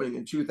job opening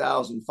in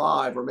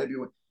 2005, or maybe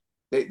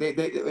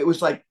it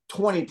was like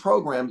 20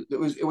 programs. It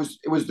was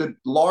the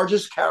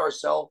largest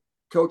carousel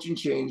coaching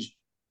change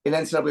in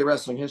NCAA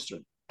wrestling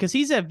history. Because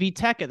he's at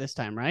VTech at this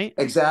time, right?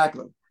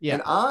 Exactly. Yeah.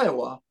 And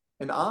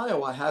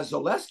Iowa has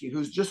Zaleski,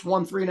 who's just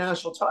won 3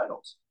 national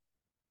titles.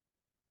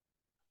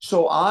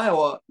 So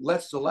Iowa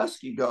lets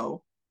Zaleski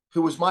go,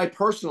 who was my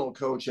personal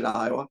coach at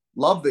Iowa.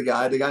 Loved the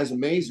guy. The guy's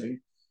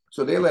amazing.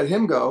 So they let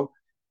him go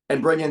and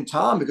bring in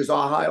Tom because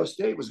Ohio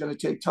State was going to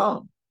take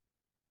Tom.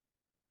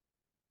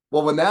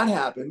 Well, when that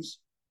happens,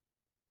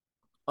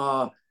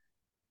 so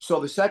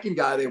the second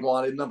guy they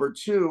wanted, number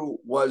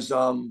 2, was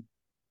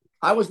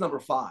I was number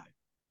 5.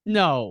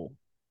 No.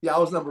 Yeah, I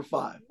was number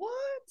 5. What?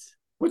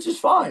 Which is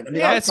fine.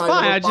 It's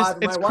fine.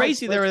 It's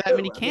crazy there were that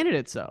many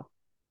candidates, though.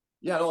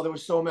 Yeah, no, there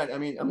was so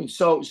many.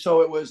 So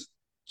it was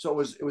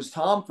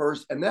Tom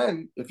first, and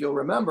then if you'll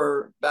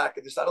remember back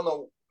at this, I don't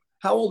know,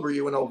 how old were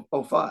you in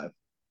 2005?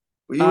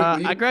 Were you?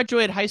 I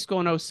graduated high school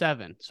in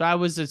 2007, so I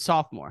was a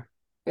sophomore.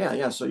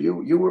 Yeah. So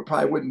you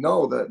probably wouldn't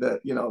know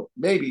that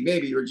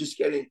maybe you were just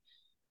getting.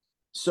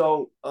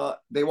 So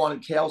they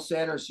wanted Cale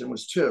Sanderson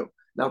was 2.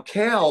 Now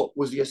Cale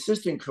was the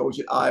assistant coach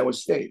at Iowa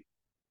State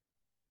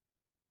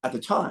at the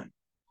time.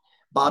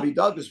 Bobby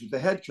Douglas was the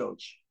head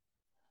coach.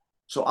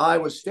 So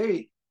Iowa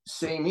State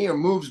same year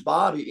moves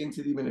Bobby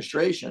into the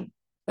administration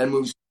and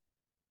moves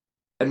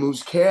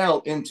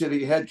Cale into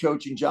the head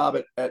coaching job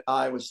at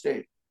Iowa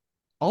State.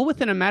 All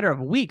within a matter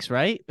of weeks,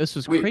 right? This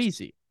was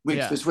crazy. Weeks.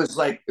 Yeah. This was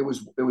like it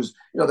was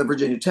the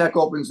Virginia Tech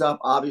opens up,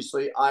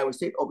 obviously Iowa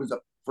State opens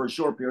up for a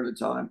short period of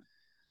time.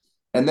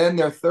 And then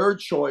their third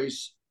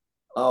choice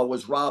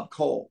was Rob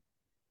Cole.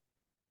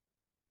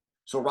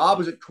 So Rob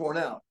was at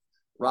Cornell.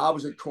 I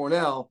was at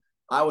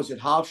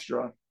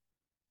Hofstra.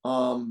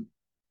 And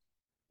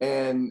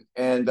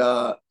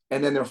then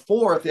their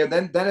fourth, and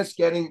then it's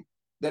getting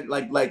that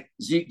like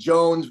Zeke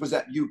Jones was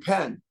at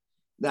UPenn.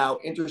 Now,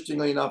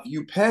 interestingly enough,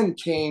 UPenn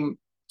came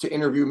to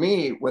interview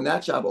me when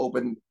that job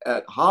opened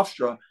at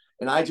Hofstra,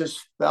 and I just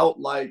felt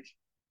like,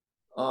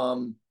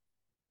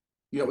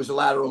 it was a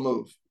lateral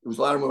move. It was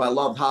a lateral move. I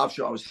loved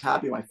Hofstra. I was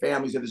happy. My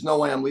family said, "There's no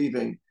way I'm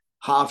leaving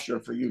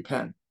Hofstra for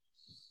UPenn."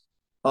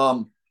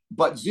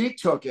 But Zeke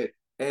took it,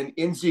 and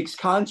in Zeke's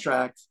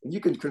contract, and you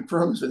can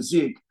confirm this with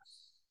Zeke.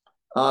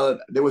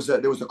 There was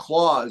a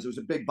clause. There was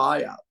a big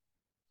buyout.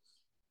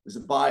 There's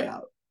a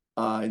buyout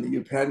in the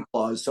UPenn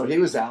clause, so he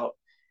was out,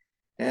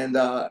 and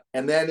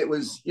then it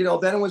was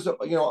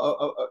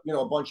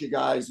a bunch of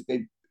guys that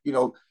they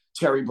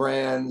Terry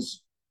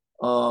Brands,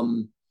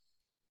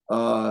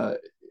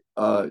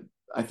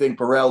 I think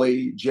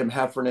Borelli, Jim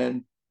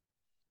Heffernan,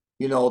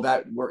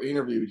 that were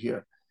interviewed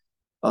here,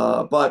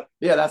 but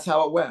yeah, that's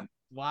how it went.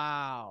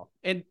 Wow.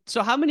 And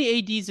so, how many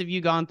ADs have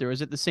you gone through?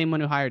 Is it the same one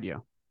who hired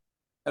you?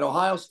 At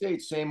Ohio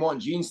State, same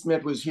one. Gene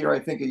Smith was here, I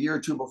think, a year or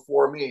 2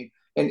 before me.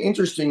 And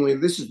interestingly,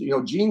 this is,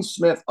 Gene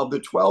Smith, of the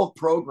 12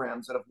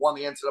 programs that have won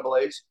the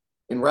NCAAs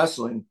in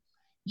wrestling,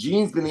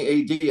 Gene's been the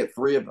AD at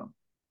 3 of them.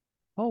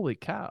 Holy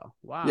cow.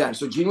 Wow. Yeah,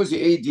 so Gene was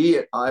the AD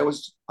at Iowa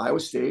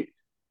State,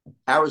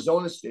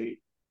 Arizona State,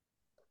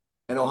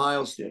 and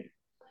Ohio State.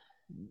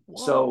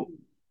 Whoa.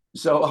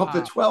 So of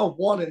the 12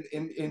 won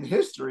in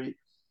history,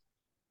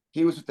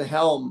 he was at the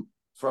helm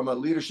from a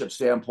leadership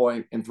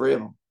standpoint in 3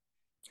 of them.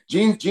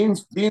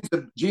 Gene's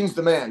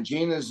the man.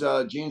 Gene's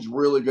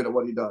really good at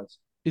what he does.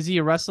 Is he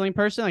a wrestling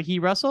person? Like he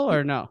wrestle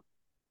or no?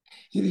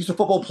 He's a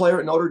football player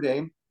at Notre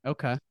Dame.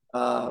 Okay.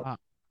 Wow.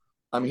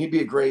 He'd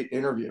be a great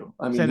interview.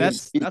 So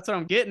that's what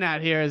I'm getting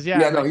at here is he's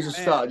a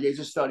stud. Yeah, he's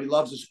a stud. He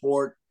loves the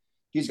sport.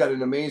 He's got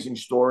an amazing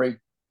story.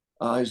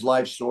 His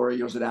life story.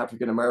 He was an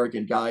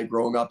African-American guy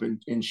growing up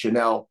in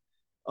Chanel.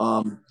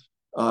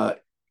 Uh,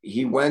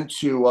 he went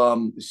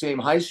to the same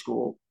high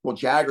school. Well,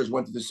 Jaggers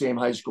went to the same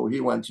high school he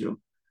went to.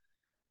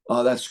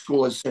 That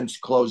school has since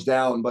closed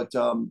down. But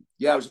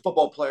yeah, he was a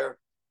football player,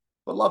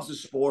 but loves the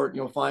sport.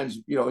 Finds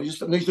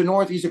he's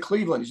he's a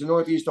Cleveland. He's a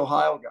Northeast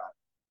Ohio guy.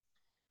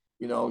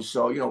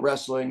 So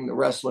wrestling,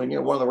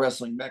 one of the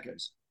wrestling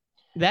meccas.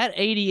 That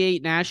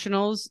 88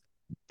 Nationals,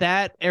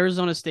 that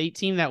Arizona State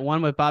team that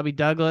won with Bobby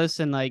Douglas,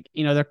 and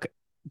their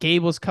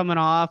Gable's coming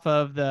off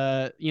of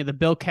the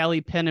Bill Kelly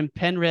pin in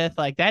Penrith,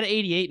 like that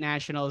 88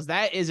 Nationals,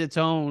 that is its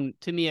own,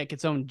 to me, like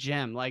its own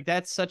gem. Like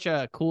that's such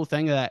a cool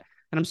thing and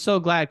I'm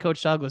so glad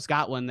Coach Douglas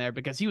got one there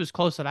because he was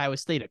close at Iowa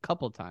State a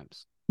couple of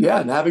times.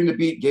 Yeah, and having to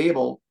beat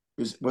Gable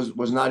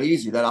was not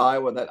easy. That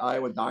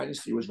Iowa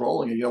dynasty was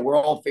rolling, and we're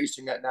all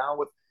facing that now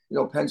with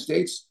Penn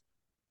State's.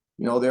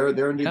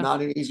 They're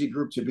not an easy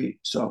group to beat.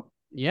 So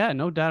yeah,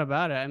 no doubt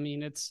about it. I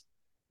mean, it's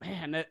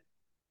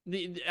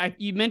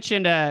you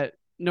mentioned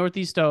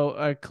Northeast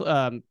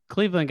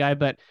Cleveland guy,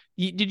 but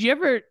did you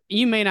ever?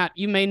 You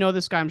may know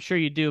this guy. I'm sure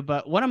you do.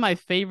 But one of my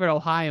favorite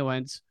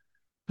Ohioans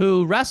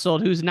who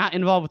wrestled, who's not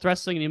involved with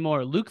wrestling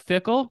anymore, Luke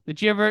Fickle.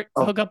 Did you ever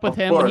hook up with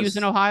him when he was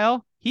in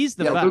Ohio? He's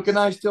the best. Luke and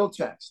I still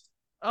text.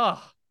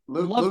 Oh,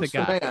 Luke's the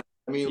guy. Man.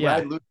 I mean, I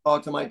had Luke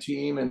talk to my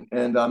team,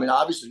 and I mean,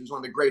 obviously, he was one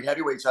of the great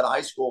heavyweights out of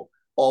high school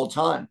all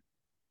time.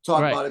 Talk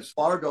about it's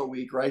Fargo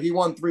week, right? He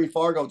won 3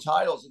 Fargo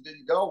titles and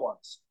didn't go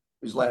once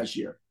his last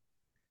year.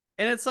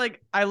 And it's like,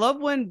 I love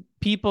when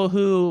people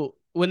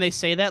when they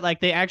say that, like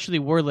they actually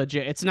were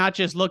legit. It's not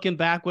just looking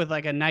back with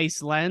like a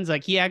nice lens.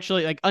 Like he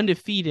actually like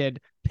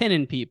undefeated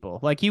pinning people.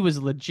 Like he was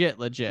legit.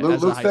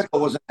 Luke Fickle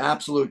was an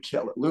absolute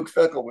killer. Luke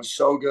Fickle was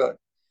so good.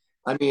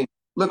 I mean,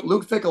 look,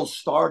 Luke Fickle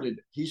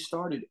started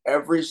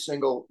every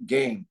single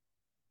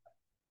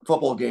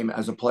football game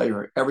as a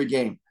player, every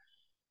game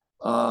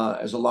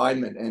as a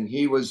lineman. And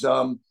he was,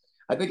 I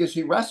think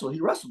he wrestled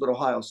at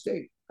Ohio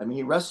State. I mean,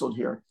 he wrestled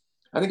here.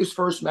 I think his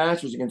first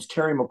match was against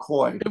Kerry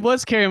McCoy. It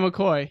was Kerry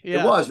McCoy.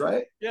 Yeah. It was,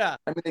 right? Yeah.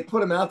 I mean, they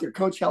put him out there.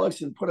 Coach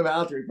Hellickson put him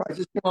out there. He probably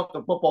just came off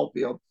the football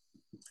field.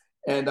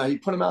 And he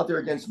put him out there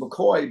against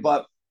McCoy.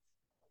 But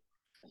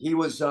he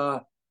was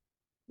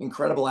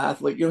incredible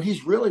athlete.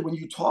 He's really, when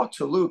you talk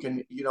to Luke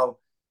and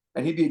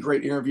he'd be a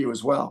great interview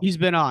as well. He's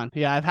been on.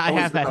 Yeah, I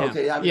have had him.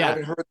 Okay, I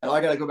haven't heard that.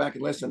 I got to go back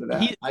and listen to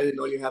that. I didn't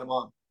know you had him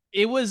on.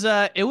 It was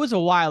a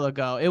while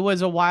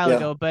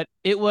ago. But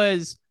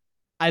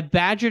I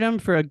badgered him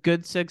for a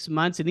good 6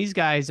 months. And these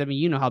guys, I mean,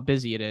 you know how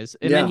busy it is.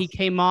 And then he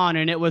came on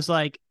and it was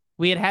like,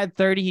 we had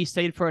 30. He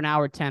stayed for an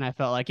hour 10. I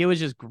felt like it was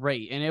just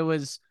great. And it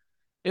was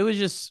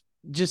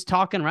just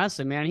talking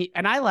wrestling, man.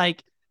 I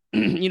like,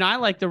 I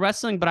like the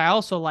wrestling, but I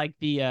also like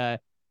the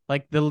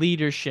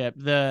leadership,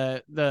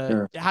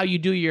 the how you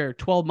do your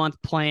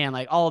 12-month plan,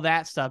 like all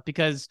that stuff.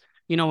 Because,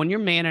 when you're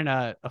manning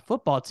a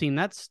football team,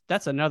 that's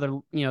another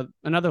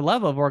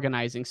level of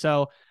organizing.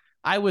 So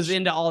I was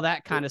into all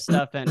that kind of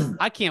stuff, and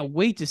I can't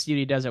wait to see what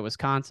he does at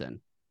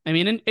Wisconsin. I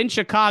mean, in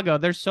Chicago,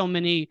 there's so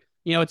many,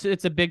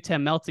 it's a Big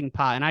Ten melting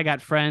pot, and I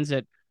got friends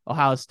at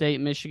Ohio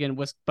State,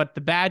 Michigan, but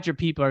the Badger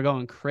people are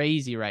going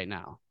crazy right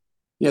now.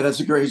 Yeah, he's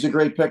a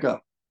great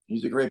pickup.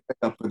 He's a great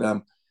pickup for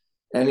them.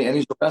 And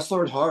he's a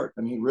wrestler at heart.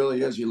 I mean, he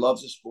really is. He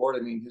loves the sport. I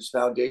mean, his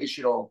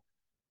foundational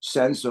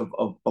sense of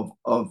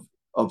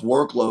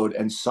workload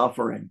and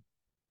suffering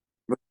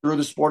through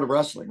the sport of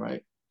wrestling,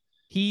 right?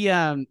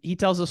 He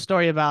tells a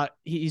story about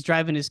he's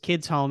driving his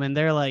kids home and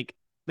they're like,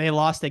 they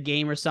lost a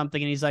game or something.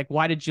 And he's like,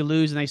 why did you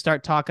lose? And they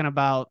start talking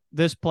about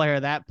this player,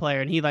 that player.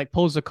 And he like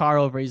pulls the car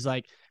over. He's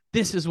like,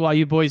 this is why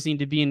you boys need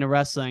to be into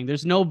wrestling.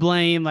 There's no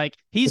blame. Like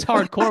he's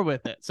hardcore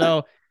with it.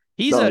 So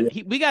we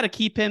got to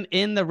keep him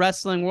in the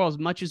wrestling world as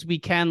much as we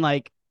can.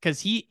 Like,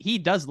 cause he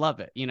does love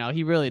it.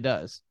 He really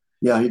does.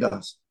 Yeah, he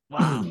does.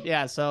 Wow.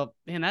 Yeah. So,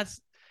 man,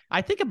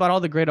 I think about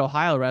all the great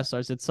Ohio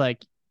wrestlers. It's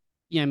like,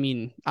 I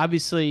mean,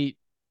 obviously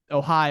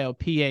Ohio,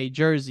 PA,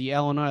 Jersey,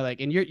 Illinois, like,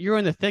 and you're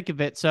in the thick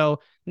of it. So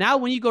now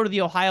when you go to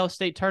the Ohio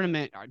State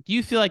tournament, do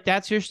you feel like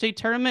that's your state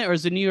tournament, or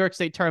is the New York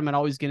State tournament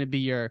always going to be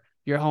your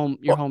home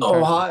tournament?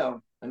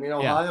 Ohio. I mean,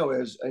 Ohio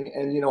is, and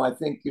I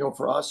think,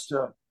 for us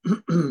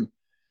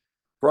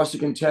to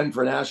contend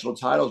for national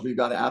titles, we've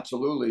got to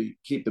absolutely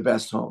keep the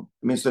best home.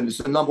 I mean, it's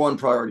the number one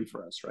priority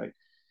for us, right?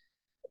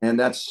 And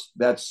that's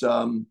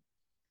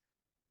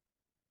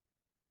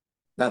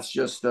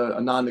just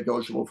a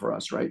non-negotiable for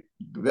us, right?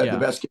 The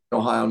best kids in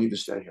Ohio need to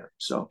stay here.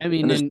 So, I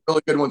mean, there's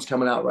really good ones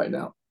coming out right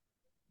now.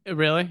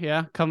 Really?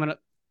 Yeah, coming up.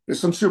 There's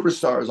some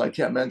superstars I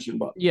can't mention,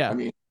 but I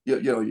mean,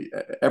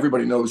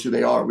 everybody knows who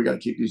they are. We got to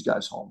keep these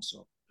guys home.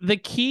 So the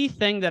key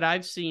thing that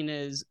I've seen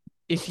is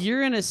if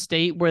you're in a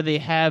state where they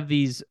have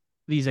these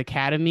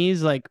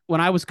academies, like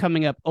when I was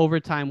coming up,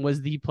 Overtime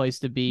was the place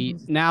to be.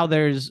 Now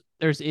there's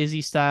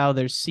Izzy Style,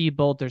 there's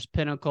Seabolt, there's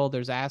Pinnacle,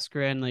 there's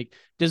Askren. Like,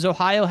 does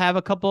Ohio have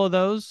a couple of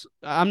those?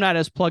 I'm not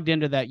as plugged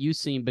into that you've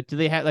seen, but do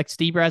they have, like,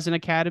 Steve as an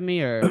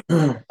academy, or?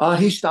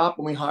 He stopped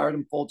when we hired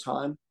him full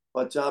time,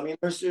 but I mean,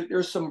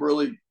 there's some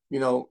really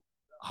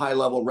high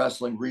level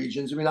wrestling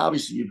regions. I mean,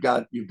 obviously you've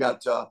got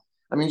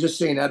I mean, just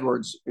St.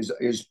 Edwards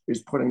is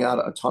putting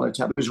out a ton of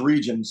talent. There's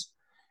regions,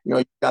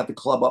 You got the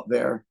club up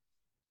there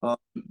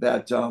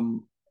that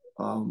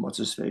what's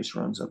his face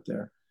runs up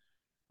there,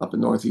 up in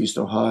Northeast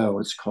Ohio.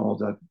 It's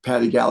called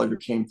Patty Gallagher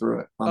came through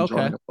it. I'm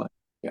drawing a blank.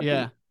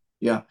 Yeah.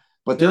 Yeah.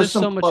 But Dude, there's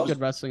some so much clubs, good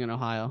wrestling in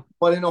Ohio.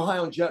 but in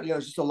Ohio, in general,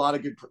 there's just a lot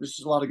of good. There's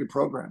just a lot of good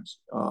programs,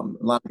 a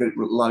lot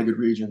of good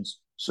regions.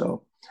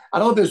 So I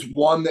don't know if there's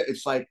one that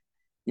it's like,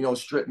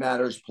 Strip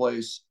Matters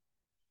Place,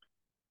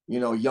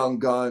 Young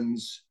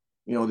Guns,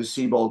 the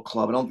Seabold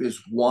Club. I don't think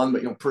there's one,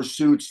 but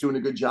Pursuit's doing a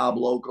good job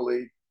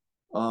locally,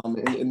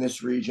 in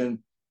this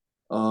region.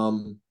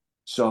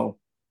 So.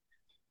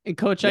 And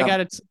Coach,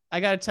 yeah. I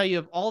gotta tell you,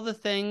 of all the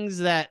things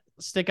that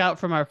stick out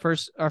from our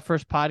first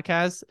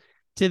podcast,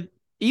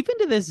 even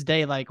to this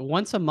day, like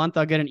once a month,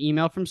 I'll get an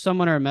email from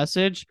someone or a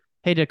message.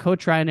 Hey, did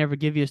Coach Ryan ever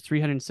give you his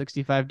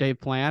 365-day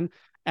plan?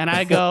 And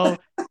I go,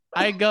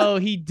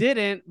 he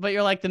didn't, but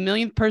you're like the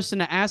millionth person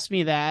to ask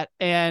me that.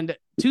 And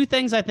two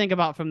things I think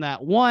about from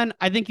that. One,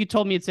 I think you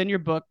told me it's in your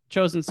book,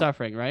 Chosen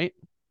Suffering, right?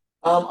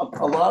 A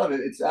lot of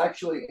it. It's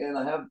actually, and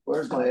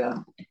where's my,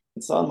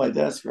 it's on my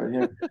desk right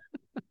here.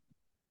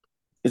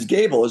 It's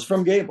Gable. It's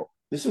from Gable.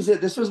 This is it.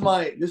 This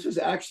was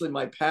actually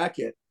my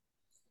packet.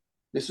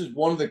 This is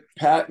the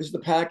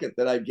packet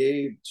that I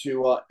gave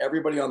to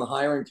everybody on the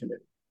hiring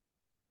committee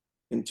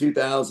in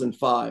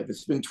 2005.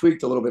 It's been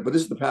tweaked a little bit, but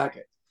this is the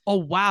packet. Oh,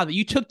 wow. That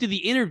you took to the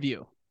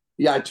interview.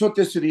 Yeah, I took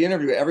this to the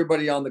interview.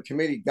 Everybody on the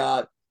committee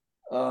got.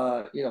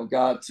 What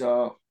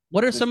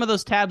are some of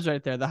those tabs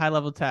right there? The high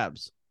level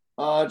tabs.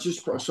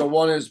 So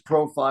one is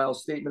profile,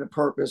 statement of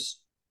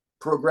purpose,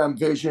 program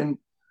vision,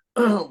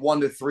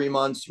 1 to 3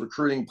 months,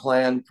 recruiting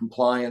plan,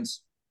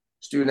 compliance,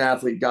 student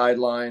athlete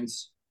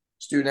guidelines,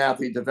 student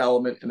athlete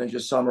development, and then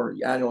just summer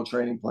annual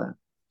training plan.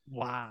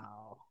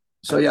 Wow.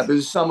 So yeah,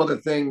 there's some of the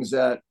things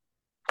that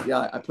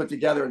I put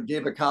together and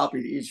gave a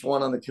copy to each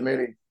one on the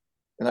committee,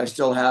 and I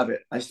still have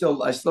it. I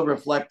still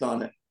reflect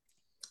on it.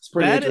 It's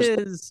pretty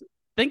interesting.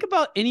 Think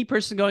about any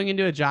person going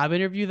into a job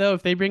interview though,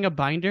 if they bring a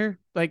binder,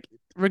 like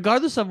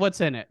regardless of what's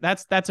in it,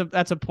 that's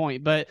a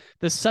point. But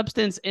the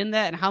substance in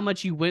that and how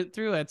much you went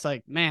through, it's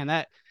like, man,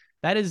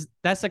 that's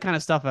the kind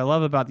of stuff I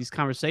love about these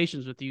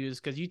conversations with you, is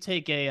because you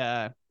take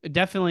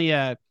definitely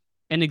an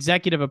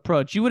executive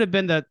approach. You would have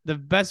been the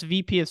best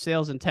VP of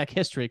sales in tech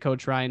history,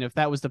 Coach Ryan, if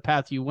that was the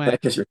path you went.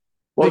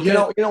 Well,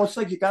 it's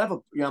like you gotta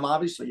have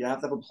obviously you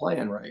have to have a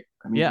plan, right?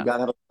 I mean, you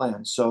gotta have a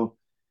plan. So,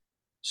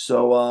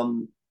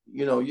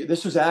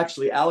 this was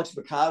actually Alex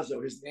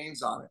Picasso. His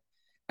name's on it.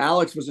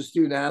 Alex was a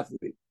student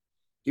athlete.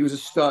 He was a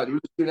stud. He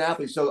was a student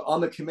athlete. So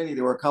on the committee,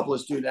 there were a couple of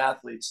student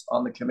athletes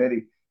on the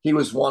committee. He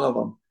was one of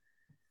them.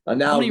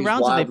 Now how many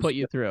rounds did they put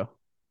you through?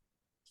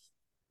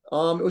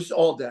 It was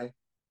all day. It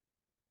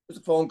was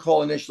a phone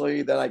call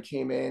initially. Then I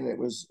came in. It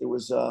was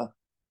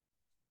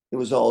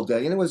all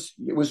day, and it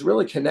was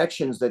really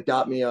connections that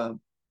got me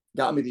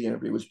the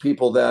interview. It was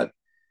people that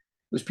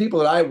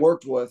I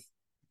worked with,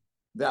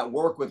 that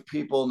work with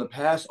people in the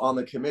past on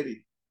the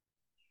committee.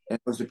 And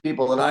it was the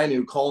people that I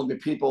knew calling the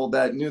people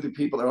that knew the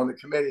people that are on the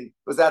committee.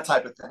 It was that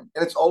type of thing.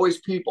 And it's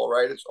always people,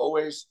 right? It's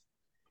always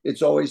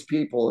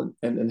people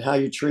and how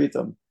you treat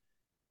them.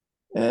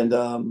 And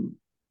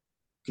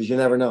because you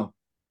never know.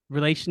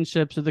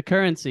 Relationships are the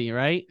currency,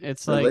 right?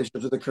 It's like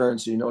relationships are the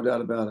currency, no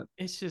doubt about it.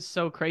 It's just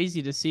so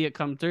crazy to see it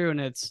come through.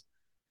 And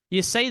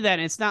you say that,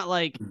 and it's not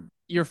like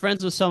you're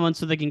friends with someone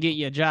so they can get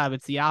you a job.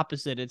 It's the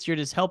opposite. It's you're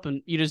just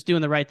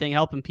doing the right thing,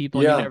 helping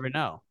people. Yeah. You never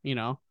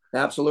know,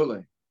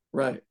 Absolutely.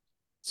 Right.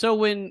 So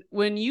when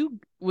you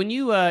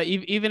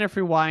even if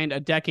rewind a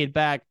decade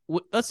back,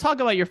 let's talk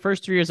about your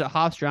first 3 years at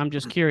Hofstra. I'm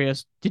just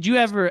curious. Did you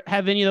ever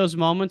have any of those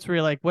moments where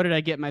you're like, what did I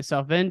get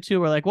myself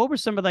into? Or like, what were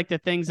some of like the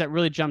things that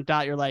really jumped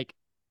out? You're like,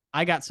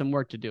 I got some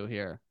work to do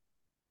here.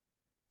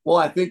 Well,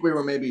 I think we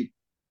were maybe,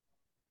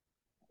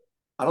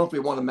 I don't know if we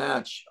won a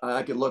match.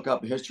 I could look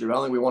up history, but I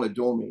don't think we won a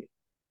dual meet.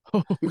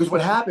 Because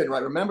what happened,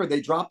 right? Remember, they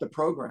dropped the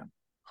program,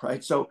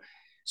 right? So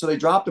they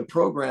dropped the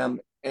program,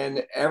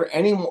 and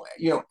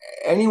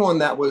anyone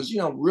that was,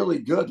 really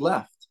good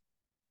left.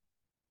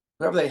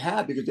 Whatever they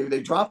had, because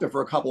they dropped it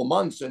for a couple of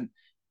months, and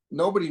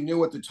nobody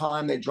knew at the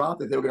time they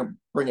dropped it, they were going to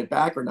bring it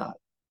back or not.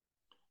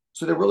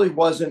 So there really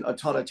wasn't a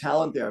ton of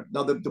talent there.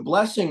 Now, the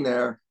blessing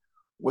there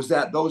was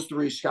that those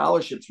 3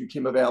 scholarships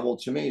became available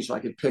to me, so I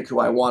could pick who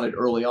I wanted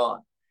early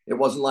on. It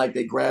wasn't like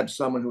they grabbed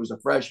someone who was a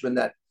freshman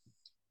that,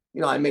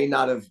 I may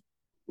not have,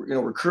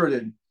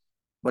 recruited,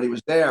 but he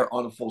was there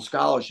on a full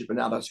scholarship, and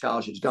now that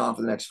scholarship's gone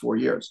for the next 4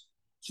 years.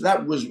 So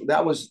that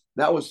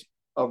was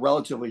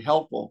relatively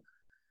helpful.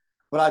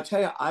 But I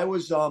tell you, I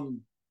was I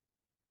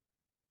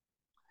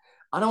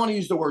don't want to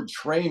use the word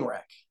train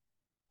wreck,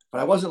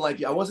 but I wasn't like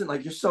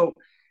you're so.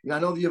 I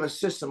know that you have a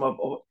system of.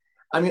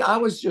 I mean, I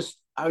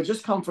had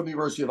just come from the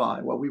University of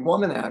Iowa. We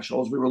won the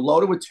nationals. We were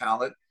loaded with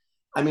talent.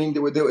 I mean,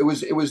 it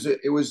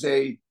was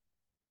a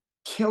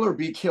kill or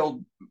be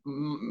killed,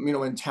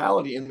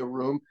 mentality in the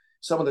room.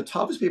 Some of the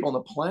toughest people on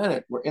the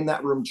planet were in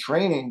that room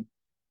training,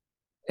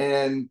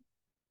 and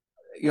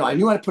I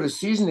knew how to put a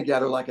season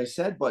together, like I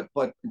said, but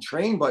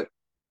train. But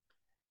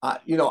my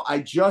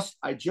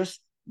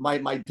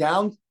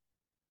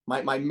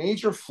my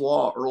major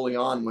flaw early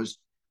on was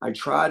I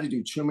tried to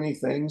do too many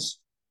things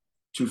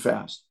too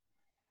fast.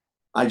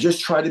 I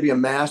just tried to be a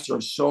master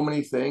of so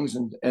many things,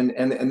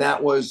 and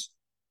that was,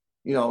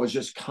 it was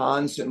just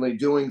constantly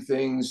doing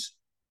things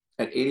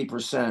at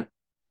 80%,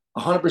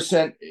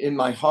 100% in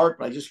my heart,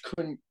 but I just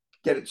couldn't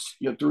get it,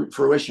 through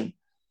fruition.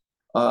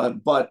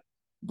 But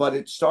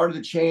it started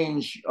to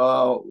change,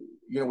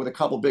 with a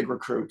couple big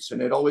recruits,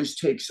 and it always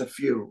takes a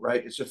few,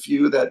 right? It's a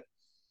few that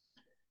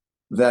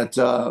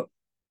are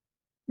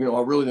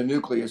really the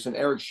nucleus. And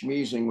Eric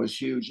Schmeezing was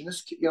huge, and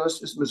this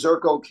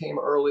Mazurko came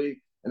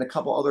early, and a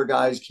couple other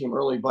guys came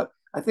early. But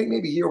I think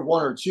maybe year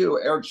 1 or 2,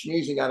 Eric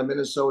Schmeezing out of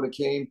Minnesota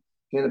came.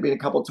 He ended up being a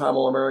couple-time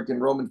All-American.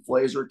 Roman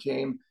Flazer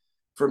came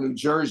from New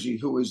Jersey,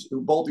 who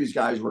both these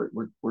guys were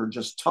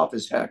just tough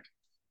as heck.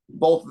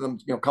 Both of them,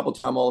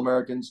 couple-time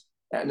All-Americans,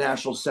 at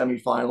national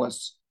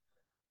semifinalists.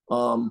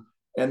 And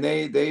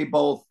they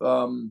both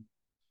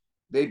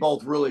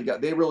really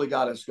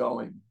got us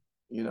going.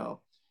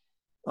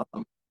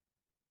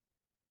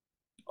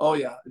 Oh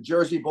yeah,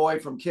 Jersey boy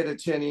from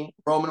Kittatinny.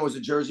 Roman was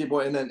a Jersey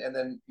boy, and then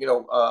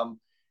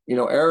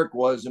Eric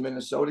was a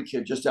Minnesota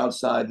kid just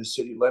outside the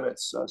city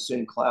limits,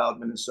 St. Cloud,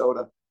 Minnesota,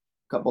 a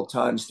couple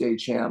times state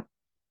champ.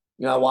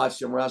 I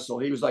watched him wrestle.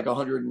 He was like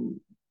 100 and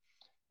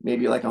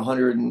maybe like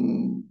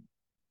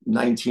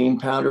 119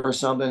 pounder or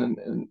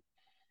something,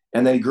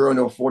 and then he grew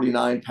into a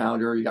 49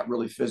 pounder. He got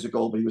really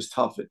physical, but he was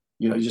tough.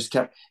 He just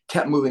kept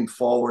moving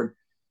forward.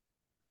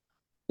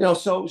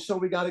 So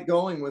we got it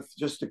going with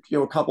just a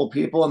couple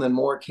people, and then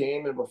more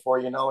came, and before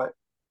you know it,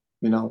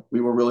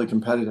 we were really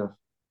competitive.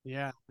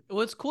 Yeah.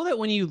 Well, it's cool that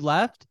when you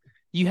left,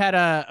 you had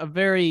a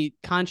very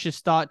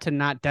conscious thought to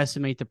not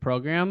decimate the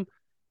program,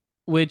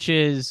 which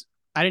is,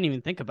 I didn't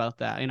even think about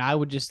that. And I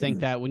would just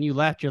think that when you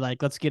left, you're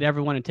like, let's get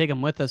everyone and take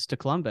them with us to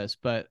Columbus.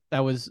 But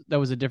that was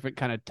a different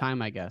kind of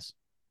time, I guess.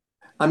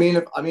 I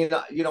think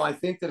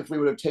that if we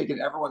would have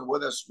taken everyone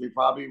with us, we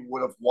probably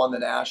would have won the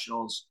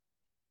nationals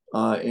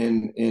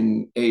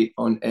in 8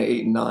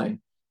 and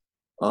 9.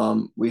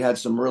 We had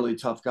some really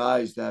tough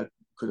guys that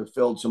could have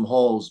filled some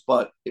holes,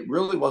 but it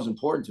really was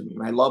important to me.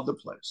 I love the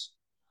place,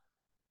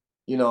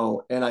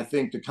 and I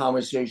think the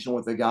conversation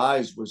with the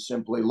guys was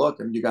simply,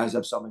 look, you guys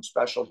have something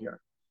special here.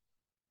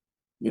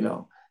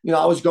 I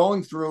was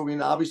going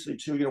through, obviously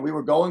too, we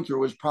were going through,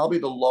 was probably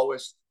the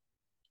lowest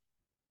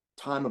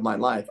time of my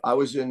life. I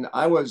was in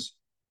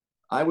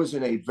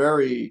a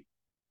very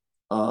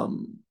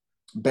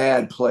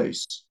bad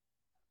place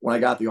when I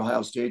got the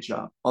Ohio State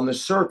job. On the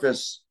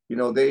surface,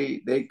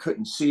 they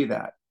couldn't see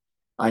that.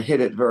 I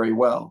hid it very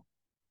well.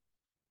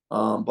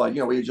 But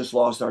we had just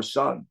lost our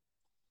son.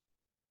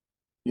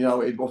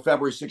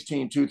 February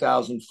 16,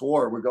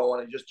 2004, we're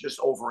going just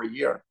over a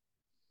year,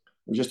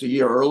 just a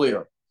year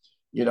earlier,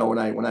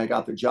 when I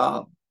got the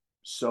job.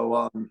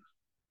 So,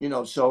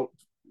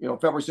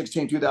 February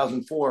 16,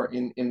 2004,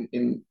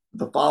 in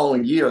the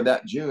following year,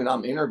 that June,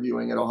 I'm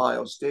interviewing at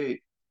Ohio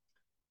State,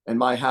 and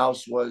my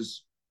house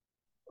was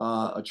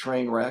a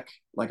train wreck.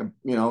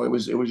 It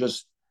was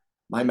just,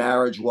 my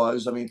marriage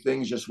was,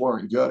 things just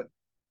weren't good.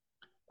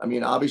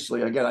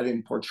 Obviously, again, I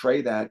didn't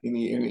portray that in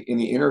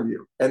the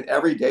interview, and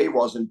every day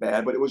wasn't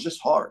bad, but it was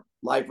just hard.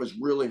 Life was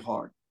really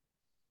hard.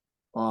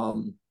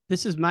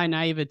 This is my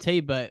naivete,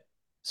 but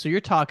so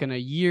you're talking a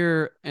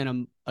year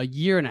and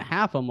a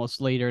half almost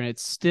later, and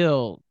it's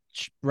still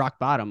rock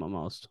bottom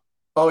almost.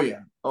 Oh yeah.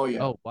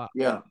 Oh wow.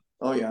 Yeah.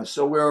 Oh yeah.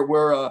 So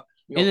we're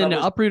and then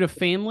to uproot a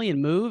family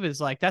and move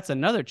is that's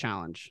another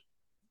challenge.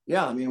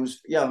 Yeah, it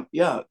was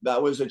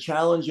that was a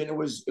challenge, and it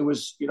was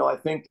I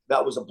think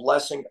that was a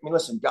blessing.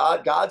 Listen,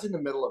 God's in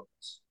the middle of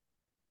this.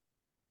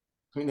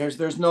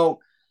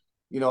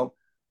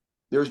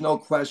 There's no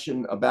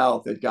question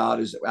about that.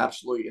 God is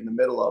absolutely in the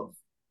middle of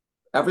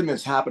everything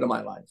that's happened in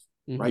my life.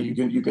 Mm-hmm. Right?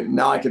 You can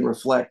now I can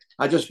reflect.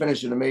 I just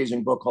finished an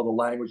amazing book called The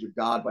Language of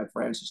God by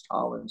Francis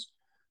Collins,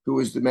 who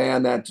is the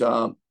man that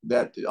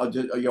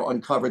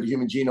uncovered the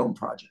Human Genome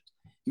Project.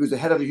 He was the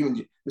head of the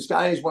human. This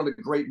guy is one of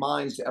the great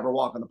minds to ever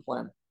walk on the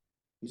planet.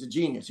 He's a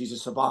genius. He's a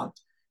savant.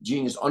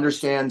 Genius.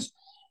 Understands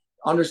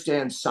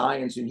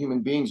science and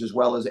human beings as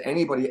well as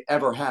anybody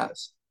ever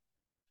has.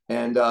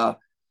 And the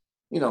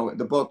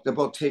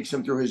book takes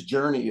him through his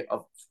journey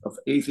of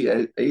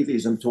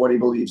atheism to what he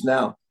believes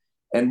now,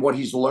 and what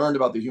he's learned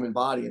about the human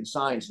body and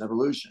science and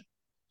evolution.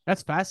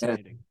 That's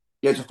fascinating.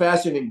 Yeah, it's a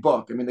fascinating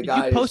book. The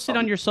guy. You posted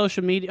on your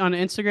social media on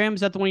Instagram.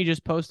 Is that the one you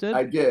just posted?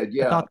 I did.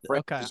 Yeah.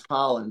 Francis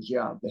Collins.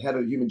 Yeah, the head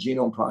of the Human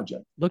Genome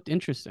Project. Looked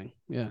interesting.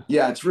 Yeah.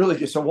 Yeah,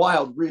 it's a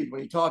wild read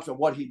when he talks about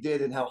what he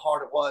did and how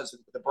hard it was,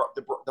 and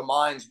the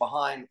minds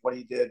behind what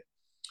he did.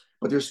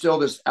 But there's still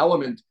this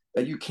element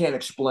that you can't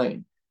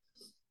explain.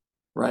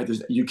 Right?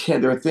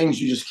 There are things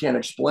you just can't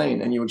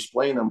explain, and you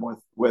explain them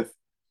with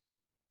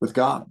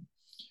God.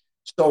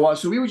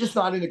 So we were just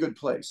not in a good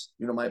place.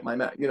 It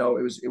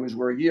was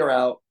we're a year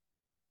out.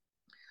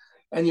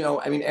 And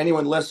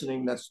anyone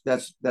listening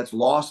that's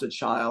lost a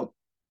child,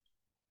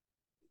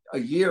 a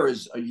year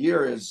is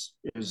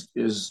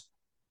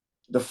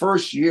the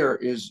first year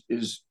is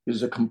a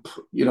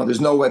there's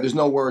no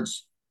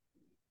words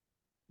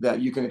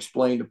that you can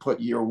explain to put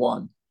year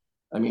one.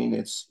 I mean,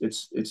 it's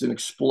an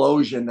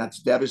explosion that's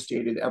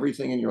devastated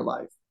everything in your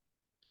life.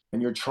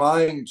 And you're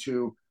trying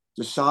to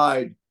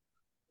decide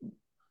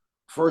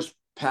first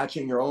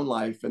patching your own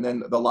life and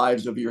then the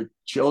lives of your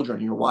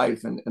children, your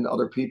wife, and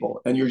other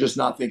people. And you're just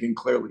not thinking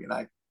clearly. And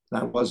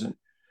I wasn't.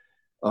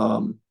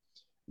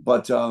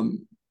 But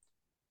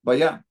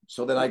yeah,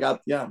 so then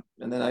and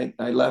then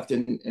I left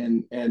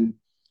and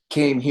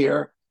came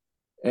here,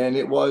 and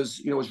it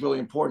was really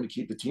important to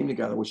keep the team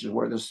together, which is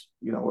where this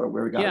where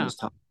we got in this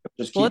time,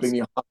 just keeping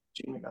the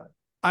team together.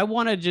 I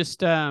want to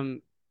just I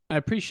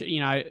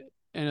appreciate I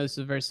know this is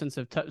a very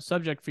sensitive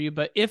subject for you,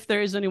 but if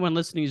there is anyone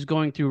listening who's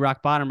going through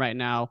rock bottom right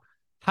now,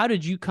 how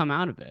did you come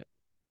out of it?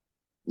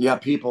 Yeah,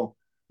 people.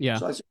 Yeah.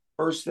 So I said the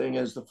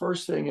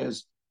first thing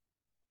is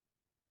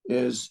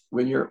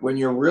when you're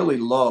really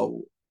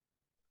low,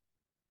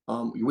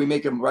 we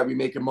make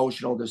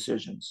emotional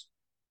decisions,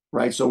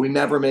 right? So we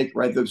never make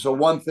So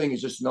one thing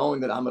is just knowing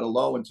that I'm at a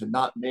low and to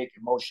not make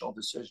emotional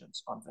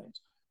decisions on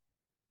things,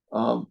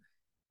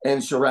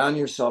 and surround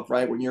yourself,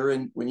 right? When you're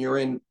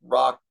in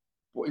rock,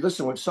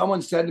 listen. When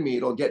someone said to me,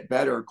 "It'll get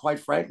better," quite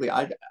frankly,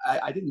 I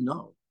didn't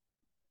know.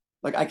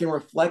 Like, I can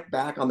reflect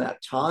back on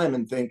that time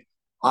and think,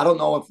 I don't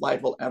know if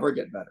life will ever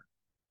get better.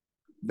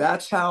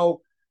 That's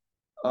how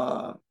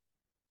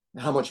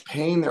much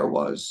pain there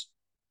was,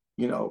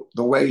 the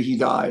way he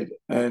died,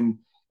 and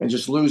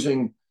just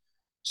losing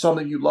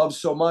something you love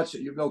so much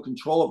that you have no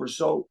control over.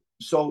 So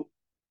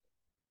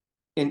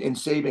in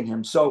saving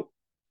him. So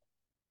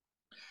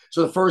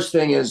the first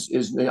thing is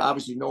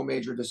obviously no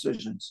major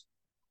decisions.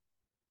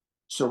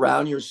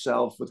 Surround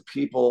yourself with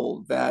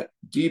people that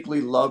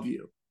deeply love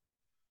you.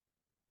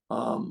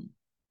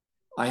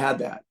 I had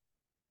that.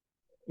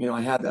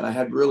 I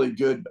had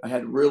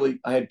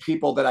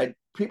people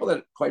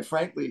that quite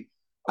frankly,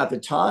 at the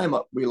time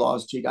we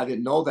lost Teague, I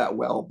didn't know that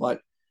well,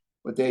 but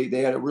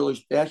they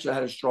actually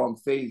had a strong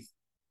faith.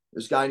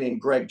 This guy named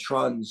Greg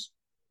Truns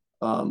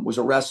was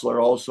a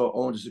wrestler, also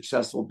owned a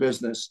successful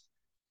business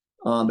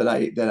that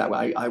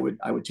I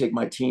would take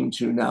my team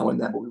to now and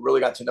then. But we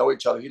really got to know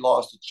each other. He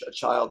lost a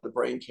child to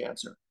brain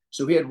cancer,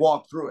 so he had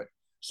walked through it.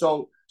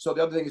 So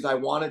the other thing is I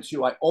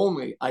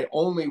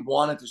only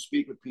wanted to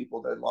speak with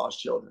people that had lost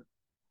children.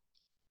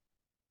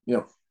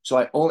 So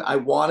I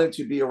wanted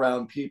to be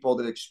around people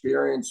that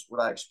experienced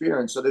what I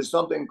experienced. So there's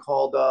something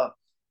called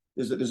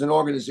there's an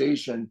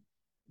organization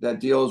that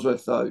deals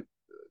with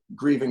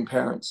grieving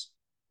parents.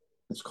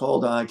 It's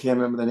called I can't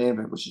remember the name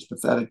of it, which is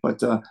pathetic.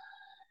 But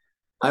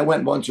I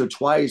went once or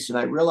twice, and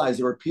I realized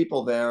there were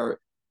people there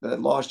that had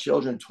lost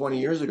children 20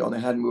 years ago and they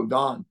hadn't moved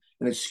on,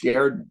 and it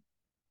scared me.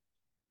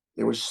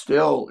 They were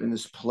still in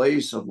this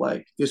place of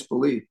like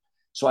disbelief.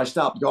 So I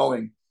stopped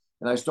going,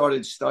 and I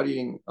started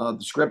studying the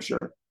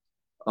scripture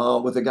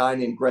with a guy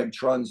named Greg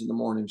Truns in the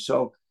morning.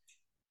 So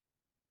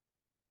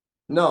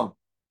no,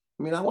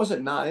 I mean, I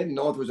didn't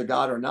know if there was a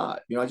God or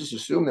not. I just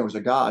assumed there was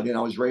a God. I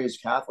was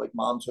raised Catholic.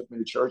 Mom took me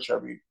to church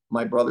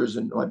my brothers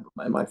and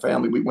my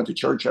family, we went to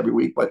church every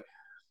week. But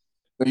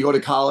when you go to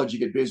college, you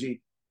get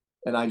busy,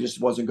 and I just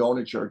wasn't going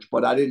to church.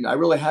 But I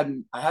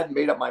hadn't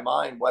made up my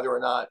mind whether or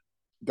not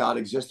God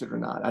existed or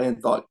not.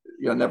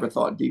 Never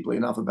thought deeply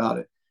enough about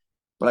it.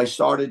 But I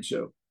started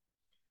to,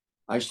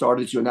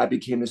 and that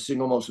became the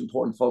single most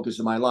important focus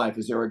of my life.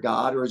 Is there a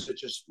God, or is it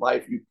just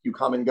life? You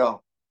come and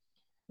go,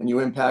 and you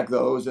impact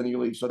those, and you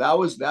leave. So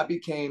that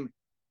became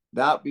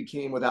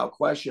without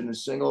question the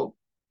single.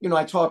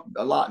 I talk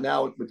a lot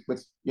now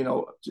with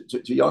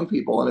to young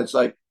people, and it's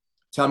like,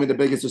 tell me the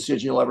biggest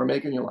decision you'll ever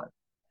make in your life.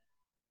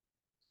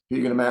 Who are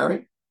you going to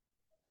marry?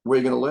 Where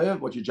are you going to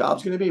live? What your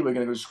job's going to be? Where are you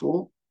going to go to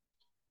school?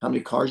 How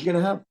many cars you're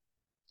going to have?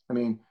 I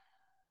mean,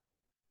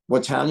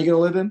 what town you're going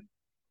to live in?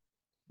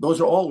 Those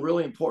are all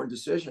really important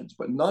decisions,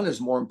 but none is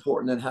more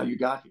important than how you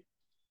got here.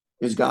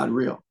 Is God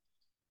real?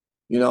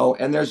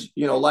 And there's,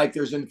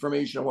 there's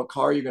information on what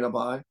car you're going to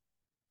buy,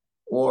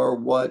 or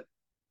what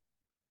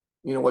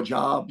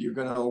job you're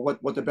going to,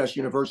 what the best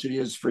university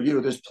is for you.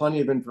 There's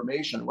plenty of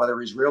information, whether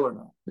he's real or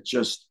not. It's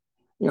just,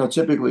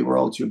 typically we're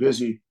all too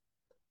busy,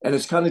 and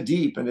it's kind of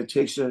deep, and it's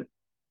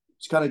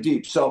kind of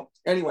deep. So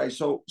anyway,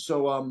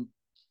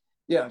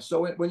 yeah.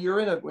 So when you're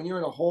in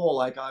a hole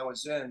like I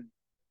was in,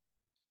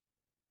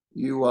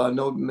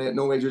 no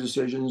major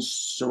decisions.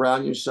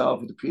 Surround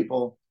yourself with the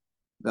people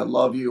that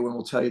love you and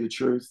will tell you the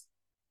truth.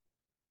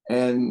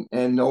 And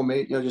no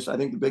major, I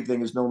think the big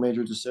thing is no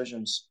major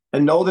decisions,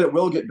 and know that it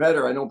will get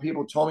better. I know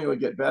people told me it would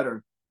get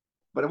better,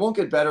 but it won't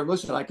get better.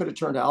 Listen, I could have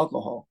turned to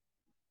alcohol,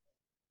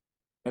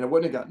 and it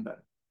wouldn't have gotten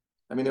better.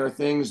 I mean, there are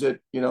things that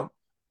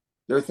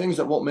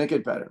won't make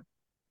it better.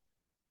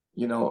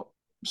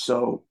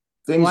 So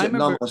things that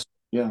numb us.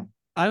 Yeah.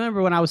 I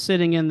remember when I was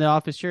sitting in the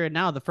office here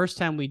now, the first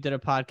time we did a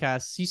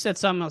podcast, you said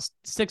something else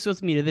sticks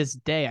with me to this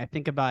day. I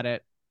think about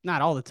it,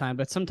 not all the time,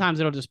 but sometimes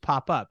it'll just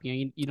pop up.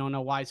 You don't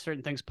know why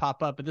certain things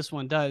pop up, but this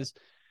one does.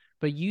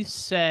 But you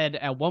said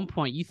at one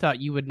point you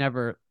thought you would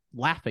never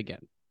laugh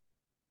again.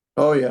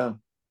 Oh, yeah.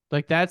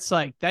 Like,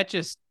 that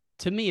just,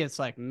 to me, it's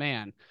like,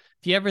 man,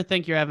 if you ever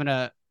think you're having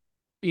a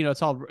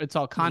it's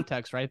all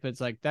context, right? But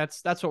it's like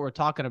that's what we're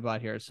talking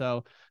about here.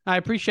 So I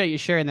appreciate you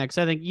sharing that, because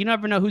I think you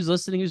never know who's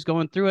listening, who's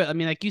going through it. I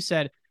mean, like you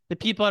said, the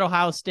people at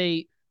Ohio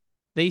State,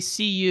 they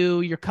see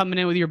you're coming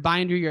in with your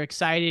binder, you're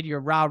excited, you're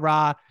rah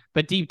rah,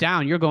 but deep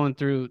down you're going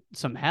through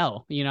some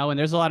hell, and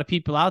there's a lot of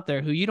people out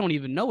there who you don't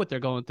even know what they're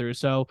going through.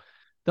 So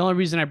the only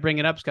reason I bring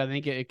it up is because I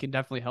think it can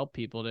definitely help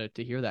people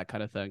to hear that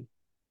kind of thing.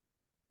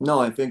 No,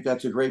 I think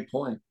that's a great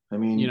point. I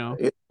mean,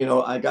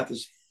 I got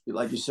this,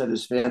 like you said,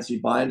 this fancy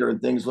binder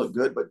and things look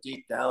good, but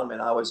deep down,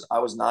 man, I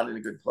was not in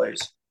a good place.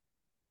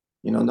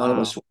 None of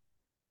us.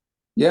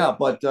 Yeah,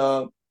 but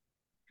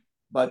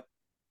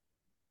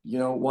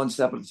one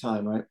step at a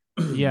time, right?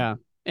 Yeah,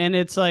 and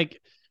it's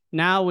like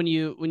now when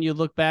you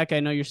look back, I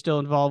know you're still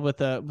involved with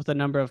a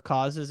number of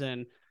causes,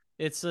 and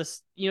it's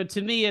just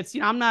to me, it's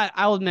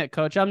I'll admit,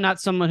 Coach, I'm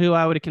not someone who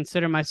I would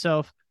consider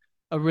myself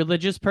a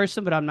religious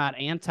person, but I'm not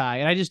anti,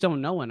 and I just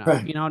don't know enough.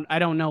 Right. I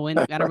don't know I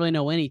don't really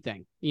know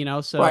anything.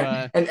 So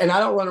right. And I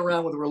don't run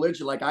around with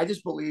religion. Like, I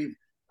just believe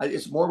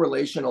it's more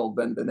relational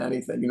than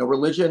anything.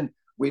 Religion.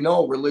 We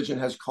know religion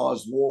has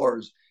caused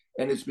wars,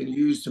 and it's been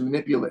used to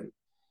manipulate.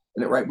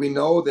 And right, we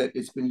know that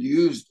it's been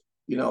used,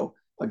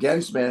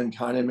 against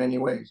mankind in many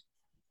ways.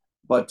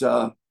 But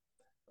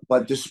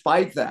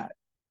despite that,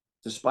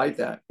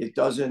 it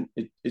doesn't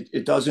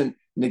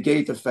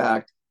negate the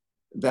fact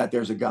that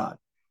there's a God.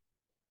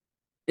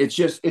 It's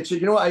here's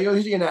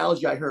the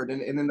analogy I heard,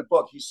 and in the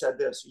book he said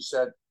this.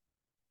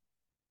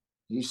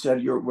 He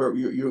said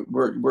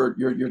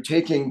you're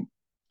taking,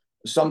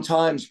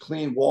 sometimes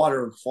clean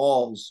water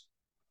falls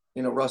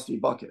in a rusty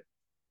bucket,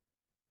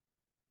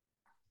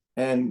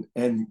 and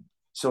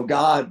so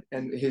God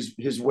and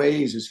his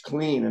ways is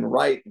clean and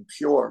right and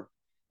pure,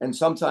 and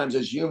sometimes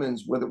as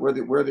humans we're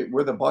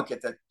the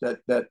bucket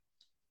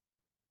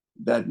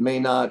that may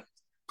not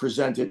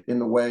present it in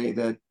the way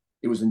that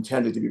it was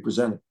intended to be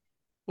presented.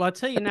 Well, I'll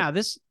tell you now,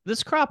 this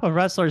crop of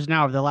wrestlers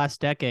now over the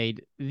last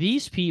decade,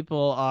 these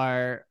people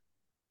are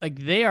like,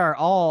 a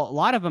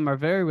lot of them are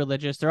very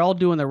religious. They're all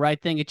doing the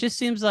right thing. It just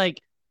seems like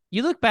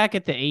you look back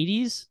at the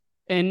 80s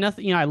and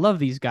nothing, I love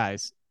these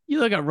guys. You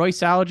look at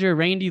Royce Alger,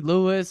 Randy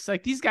Lewis,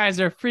 like these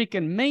guys are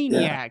freaking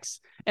maniacs.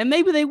 Yeah. And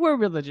maybe they were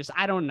religious.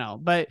 I don't know.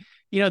 But,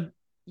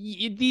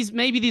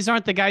 these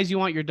aren't the guys you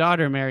want your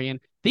daughter marrying.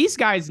 These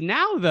guys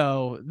now,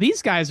 though,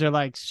 these guys are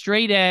like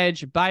straight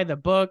edge, by the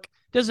book.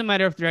 Doesn't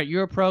matter if they're at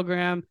your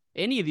program,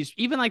 any of these,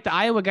 even like the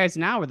Iowa guys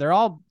now, where they're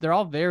all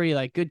very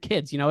like good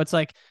kids. It's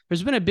like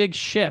there's been a big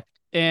shift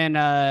in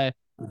the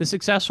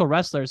successful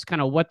wrestlers,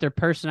 kind of what their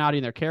personality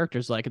and their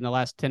characters like in the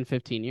last 10,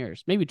 15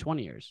 years, maybe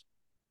 20 years.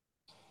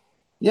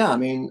 Yeah, I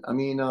mean, a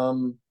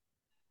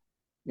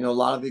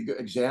lot of the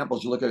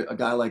examples. You look at a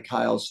guy like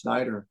Kyle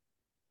Snyder.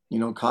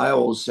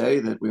 Kyle will say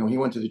that he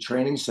went to the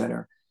training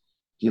center.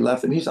 He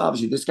left, and he's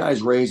obviously, this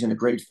guy's raised in a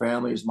great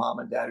family. His mom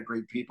and dad are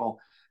great people.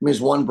 I mean,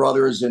 his one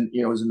brother is in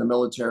the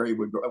military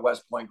with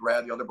West Point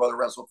grad. The other brother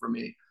wrestled for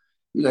me.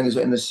 And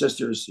the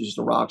sister is just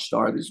a rock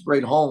star. This is a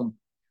great home.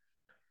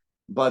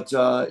 But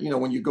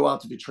when you go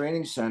out to the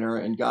training center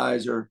and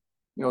guys are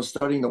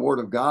studying the Word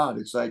of God,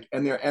 it's like,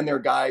 and they're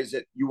guys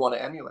that you want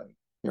to emulate.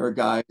 There are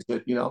guys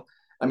that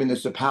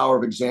there's the power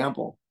of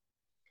example.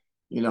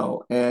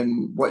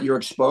 And what you're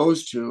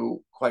exposed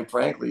to, quite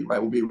frankly,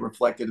 right, will be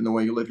reflected in the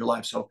way you live your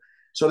life. So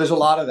there's a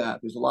lot of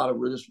that. There's a lot of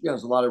really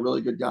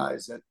good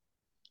guys that.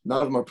 None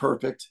of them are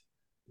perfect,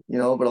 but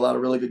a lot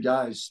of really good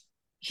guys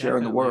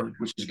sharing the word,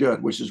 which is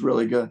good, which is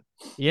really good.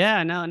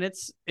 Yeah, no, and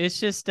it's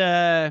just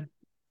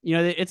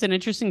it's an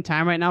interesting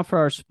time right now for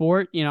our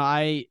sport.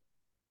 A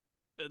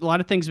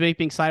lot of things make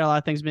me excited, a lot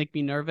of things make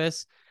me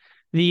nervous.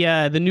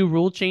 The new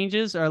rule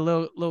changes are a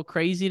little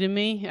crazy to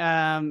me.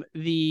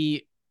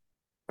 The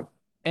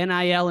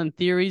NIL in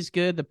theory is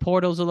good. The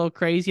portal's a little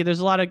crazy. There's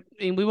a lot of,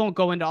 and we won't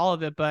go into all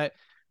of it, but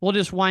we'll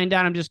just wind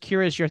down. I'm just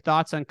curious your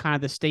thoughts on kind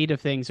of the state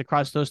of things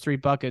across those three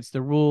buckets: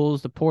 the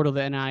rules, the portal,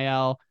 the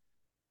NIL.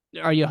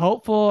 Are you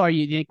hopeful? Or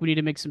you think we need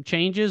to make some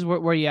changes? Where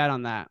are you at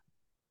on that?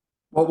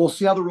 Well, we'll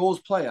see how the rules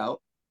play out.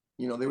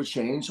 They would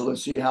change, so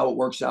let's see how it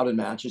works out in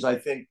matches. I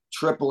think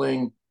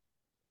tripling,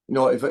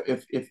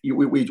 if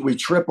we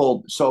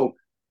tripled, so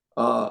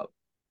the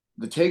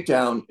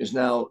takedown is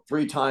now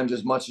 3 times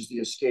as much as the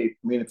escape.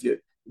 I mean,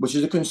 which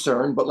is a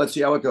concern, but let's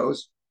see how it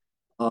goes.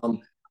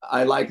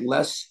 I like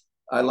less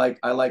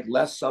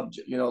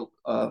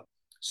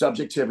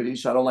subjectivity.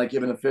 So I don't like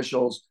giving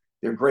officials.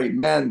 They're great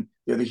men.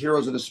 They're the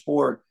heroes of the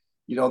sport.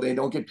 They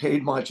don't get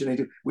paid much,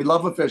 and we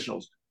love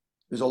officials.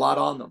 There's a lot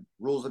on them.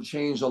 Rules have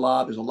changed a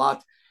lot. There's a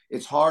lot.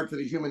 It's hard for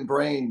the human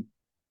brain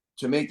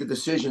to make the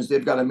decisions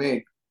they've got to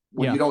make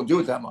when you don't do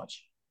it that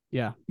much.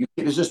 Yeah.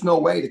 There's just no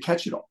way to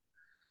catch it all.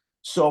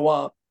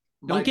 So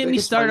don't get me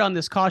started on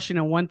this caution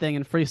and one thing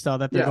in freestyle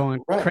that they're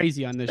going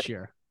crazy on this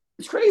year.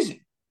 It's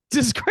crazy.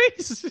 Just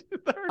crazy.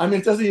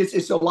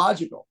 It's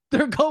illogical.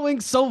 They're going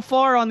so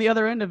far on the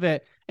other end of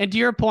it. And to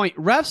your point,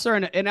 refs are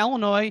in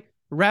Illinois,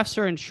 refs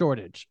are in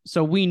shortage.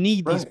 So we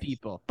need these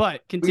people.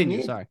 But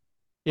continue. Sorry.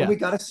 Yeah. We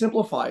got to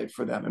simplify it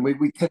for them. And we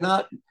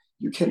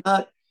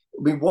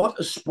want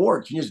a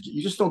sport.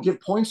 You just don't give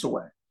points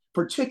away.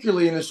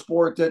 particularly in a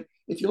sport that,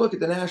 if you look at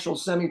the national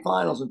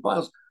semifinals and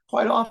finals,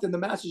 quite often the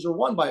matches are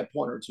won by a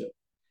point or two,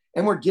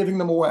 and we're giving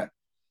them away.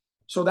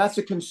 So that's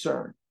a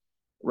concern,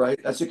 right?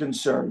 That's a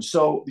concern.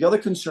 So the other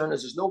concern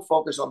is there's no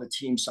focus on the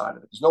team side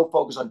of it. There's no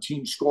focus on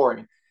team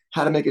scoring,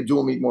 how to make a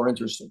dual meet more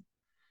interesting.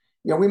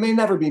 We may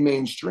never be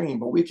mainstream,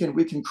 but we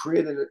can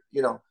create it.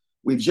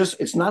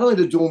 It's not only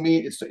the dual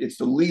meet, it's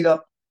the lead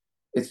up.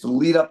 It's the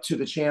lead up to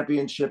the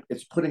championship.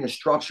 It's putting a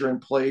structure in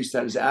place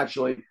that is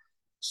actually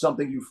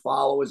something you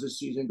follow as the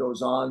season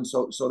goes on.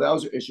 So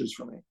those are issues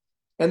for me.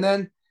 And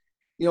then,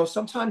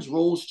 sometimes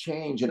rules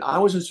change, and I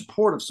was in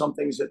support of some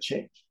things that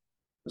changed.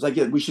 I was like,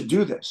 yeah, we should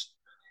do this.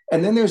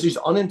 And then there's these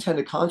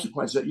unintended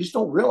consequences that you just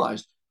don't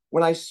realize.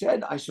 When I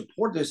said I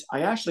support this,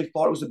 I actually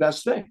thought it was the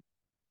best thing.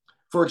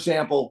 For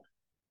example,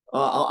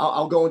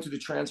 I'll go into the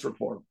transfer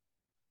portal,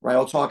 right?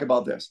 I'll talk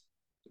about this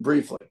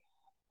briefly.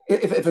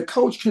 If a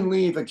coach can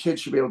leave, a kid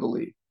should be able to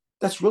leave.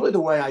 That's really the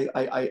way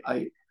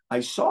I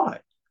saw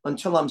it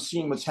until I'm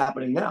seeing what's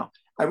happening now.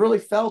 I really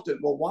felt it.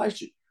 Well, why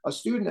should a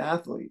student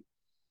athlete,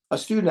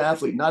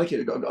 not a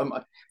kid,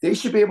 they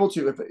should be able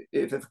to,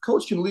 if a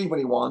coach can leave when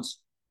he wants,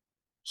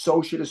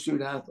 so should a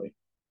student athlete,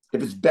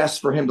 if it's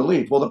best for him to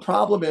leave. Well, the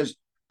problem is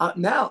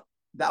now,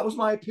 that was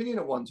my opinion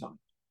at one time.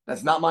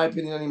 That's not my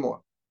opinion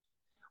anymore.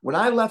 When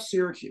I left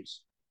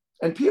Syracuse,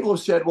 and people have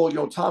said,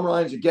 well, Tom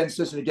Ryan's against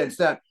this and against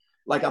that,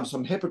 like I'm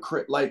some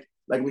hypocrite. Like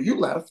when you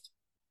left,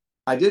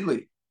 I did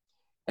leave.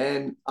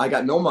 And I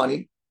got no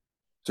money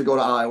to go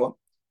to Iowa.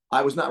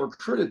 I was not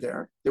recruited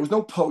there. There was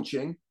no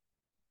poaching.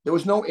 There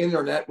was no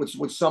internet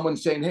with someone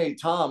saying, hey,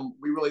 Tom,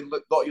 we really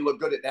thought you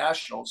looked good at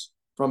nationals,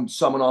 from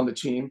someone on the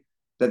team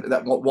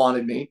that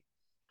wanted me.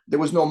 There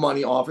was no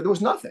money offered. There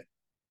was nothing.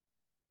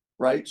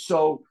 Right?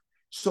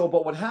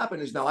 But what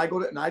happened is now I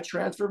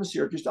transfer from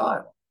Syracuse to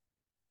Iowa.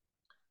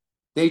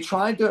 They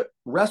tried to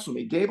wrestle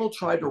me. Gable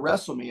tried to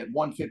wrestle me at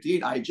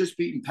 158. I had just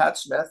beaten Pat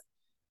Smith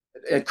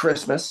at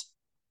Christmas.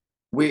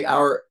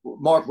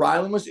 Mark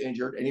Ryland was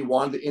injured, and he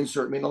wanted to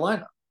insert me in the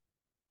lineup.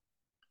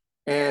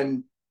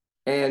 And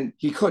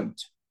he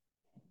couldn't,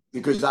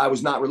 because I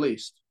was not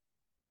released.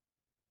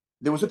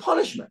 There was a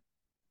punishment.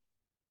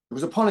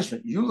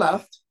 You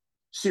left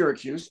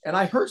Syracuse, and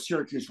I hurt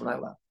Syracuse when I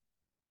left.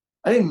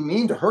 I didn't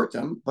mean to hurt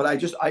them, but I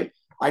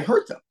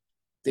hurt them.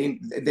 They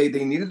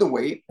needed the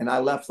weight, and I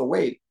left the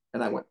weight.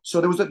 And I went.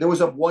 So there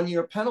was a 1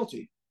 year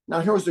penalty. Now,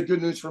 here was the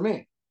good news for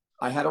me.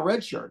 I had a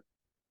red shirt,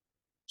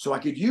 so I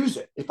could use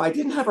it. If I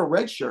didn't have a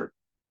red shirt,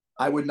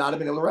 I would not have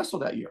been able to wrestle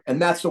that year.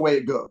 And that's the way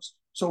it goes.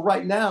 So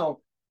right now,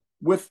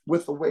 with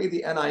the way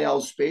the NIL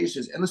space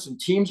is, and listen,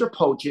 teams are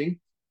poaching,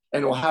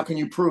 and well, how can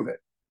you prove it?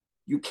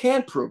 You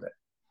can't prove it.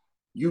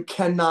 You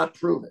cannot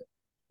prove it.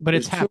 But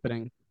it's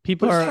happening.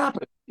 People are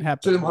happening.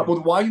 So then,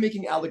 why are you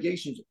making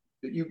allegations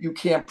that you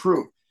can't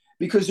prove?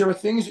 Because there are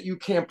things that you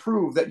can't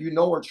prove that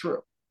are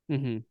true.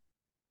 Mm-hmm.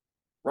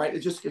 Right?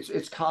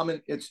 It's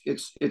common.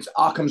 It's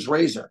Occam's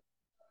razor.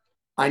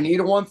 I need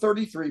a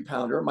 133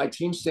 pounder. My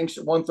team stinks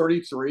at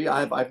 133.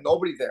 I have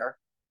nobody there.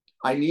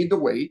 I need the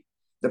weight.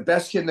 The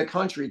best kid in the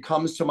country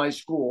comes to my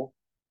school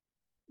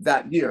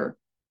that year.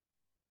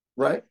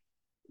 Right?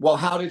 Well,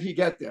 how did he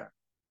get there?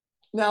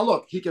 Now,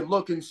 look, he can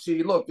look and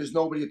see, look, there's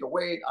nobody at the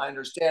weight. I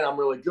understand I'm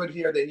really good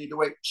here. They need the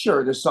weight.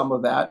 Sure, there's some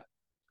of that.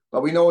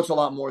 But we know it's a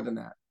lot more than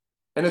that.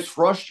 And it's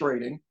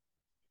frustrating.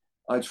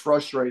 And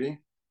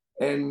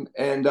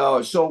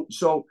so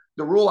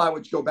the rule I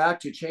would go back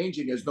to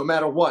changing is, no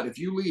matter what, if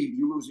you leave,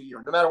 you lose a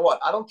year. No matter what.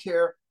 I don't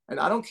care. And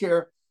I don't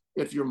care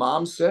if your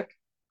mom's sick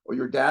or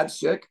your dad's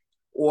sick,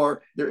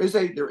 or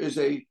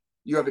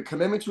you have a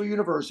commitment to a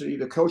university,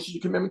 the coach is a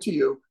commitment to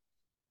you.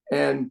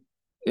 And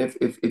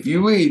if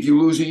you leave, you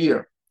lose a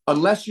year,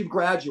 unless you've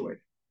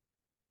graduated.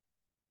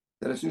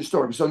 Then it's a new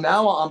story. So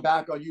now I'm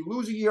back on, you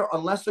lose a year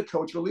unless the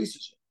coach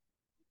releases you.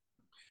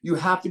 You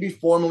have to be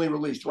formally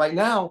released. Right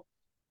now,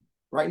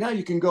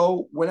 you can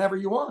go whenever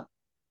you want,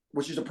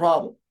 which is a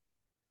problem.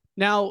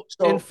 Now,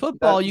 in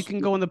football, you can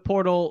go in the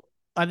portal,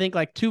 I think,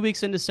 like 2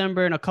 weeks in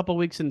December and a couple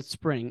weeks in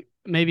spring.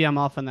 Maybe I'm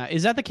off on that.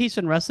 Is that the case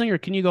in wrestling, or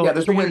can you go? Yeah,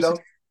 there's a window.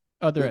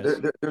 Oh, there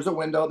is. There's a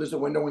window. There's a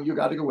window when you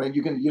got to go in.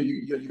 You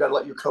got to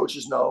let your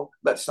coaches know,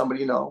 let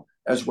somebody know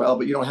as well,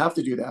 but you don't have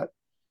to do that.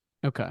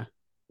 Okay.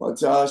 But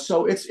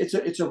so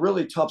it's a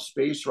really tough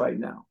space right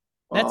now.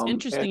 That's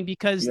interesting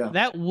because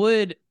that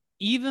would,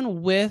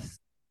 even with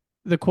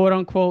the quote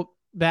unquote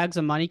bags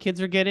of money kids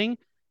are getting,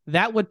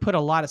 that would put a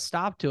lot of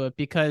stop to it,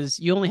 because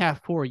you only have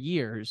 4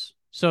 years.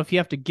 So if you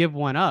have to give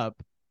one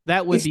up,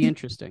 that would be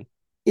interesting.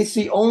 It's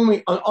the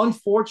only,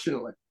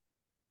 unfortunately,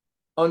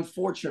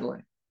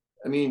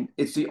 I mean,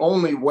 it's the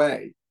only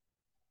way,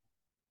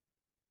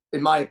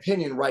 in my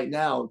opinion, right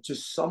now, to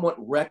somewhat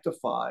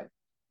rectify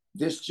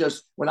this.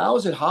 Just when I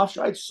was at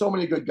Hofstra, I had so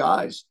many good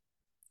guys.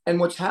 And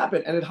what's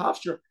happened, and at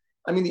Hofstra,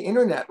 I mean, the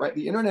internet, right?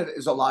 The internet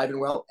is alive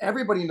and well.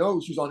 Everybody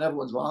knows who's on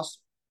everyone's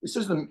roster. This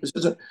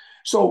isn't.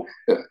 So,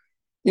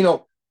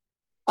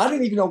 I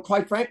didn't even know,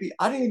 quite frankly,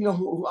 I didn't even know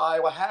who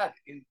Iowa had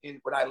in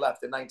when I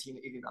left in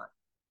 1989.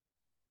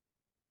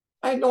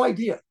 I had no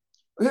idea.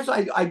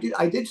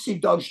 I did see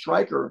Doug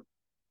Stryker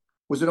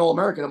was an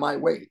All-American at my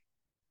weight.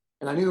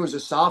 And I knew he was a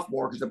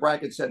sophomore because the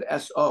bracket said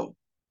SO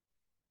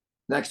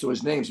next to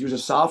his name. So he was a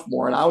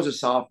sophomore and I was a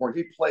sophomore.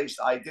 He placed,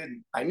 I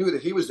didn't. I knew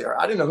that he was there.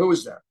 I didn't know who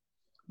was there.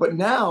 But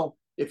now,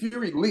 if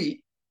you're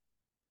elite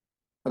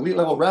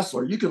level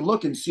wrestler, you can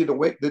look and see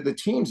the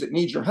teams that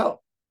need your help,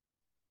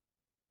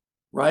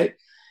 right?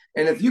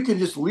 And if you can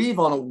just leave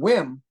on a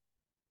whim,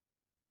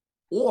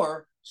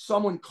 or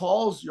someone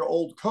calls your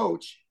old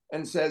coach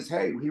and says,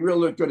 hey, he really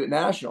looked good at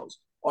nationals.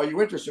 Are you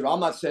interested?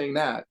 I'm not saying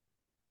that,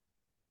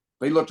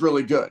 but he looked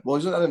really good. Well,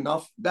 isn't that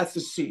enough? That's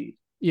the seed.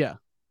 Yeah,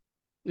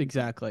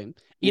 exactly.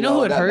 You know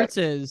who it hurts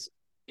is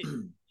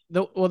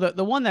the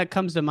one that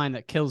comes to mind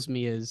that kills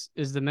me is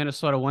the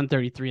Minnesota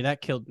 133. That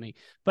killed me.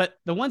 But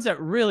the ones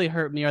that really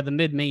hurt me are the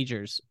mid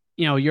majors.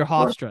 You know, your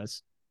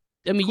Hofstras.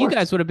 I mean, you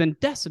guys would have been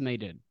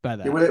decimated by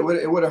that. It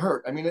would have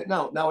hurt. I mean,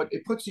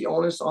 it puts the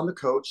onus on the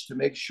coach to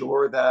make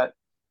sure that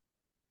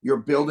you're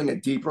building a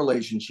deep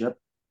relationship,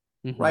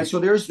 right? So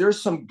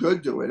there's some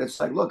good to it.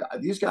 It's like, look,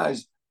 these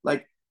guys,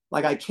 like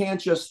I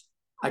can't just,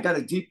 they got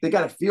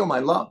to feel my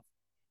love,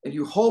 and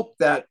you hope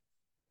that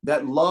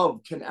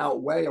love can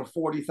outweigh a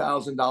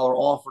 $40,000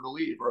 offer to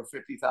leave or a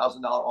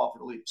 $50,000 offer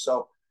to leave.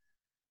 So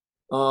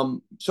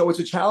it's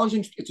a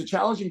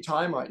challenging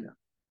time right now.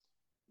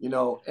 You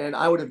know, and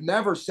I would have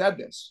never said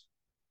this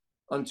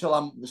until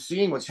I'm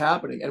seeing what's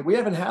happening. And we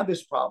haven't had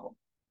this problem.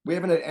 We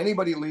haven't had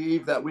anybody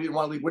leave that we didn't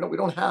want to leave. We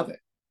don't have it.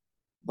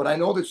 But I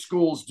know that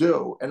schools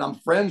do, and I'm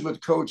friends with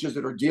coaches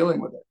that are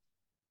dealing with it.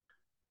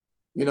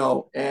 You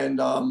know, and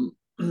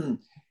and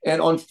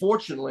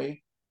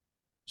unfortunately,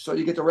 so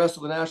you get the rest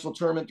of the national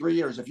tournament 3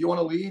 years. If you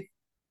want to leave,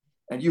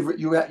 and you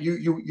don't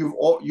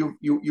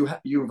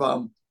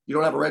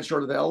have a red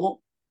shirt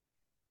available,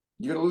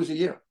 you're going to lose a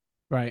year.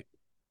 Right.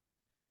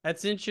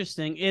 That's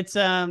interesting. It's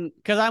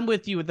because I'm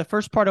with you with the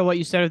first part of what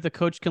you said. If the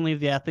coach can leave,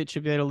 the athlete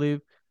should be able to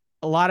leave.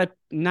 A lot of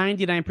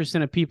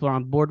 99% of people are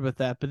on board with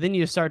that, but then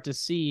you start to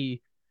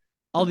see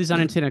all these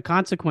unintended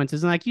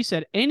consequences. And like you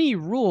said, any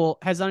rule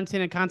has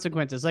unintended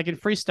consequences. Like in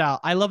freestyle,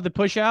 I love the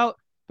push out,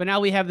 but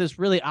now we have this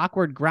really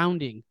awkward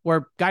grounding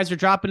where guys are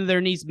dropping to their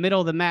knees middle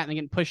of the mat and they're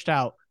getting pushed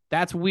out.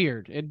 That's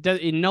weird.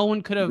 No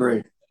one could have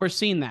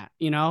foreseen that,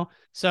 you know?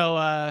 So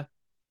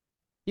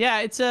yeah,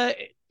 it's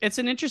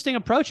an interesting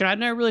approach, and I've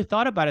never really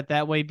thought about it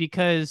that way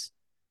because,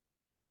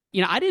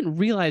 you know, I didn't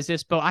realize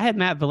this, but I had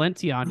Matt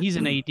Valenti on. He's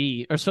an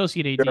AD or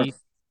associate AD. Sure.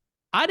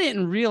 I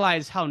didn't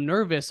realize how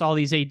nervous all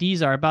these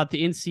ADs are about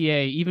the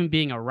NCAA even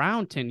being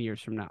around 10 years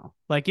from now.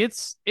 Like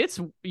it's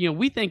you know,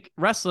 we think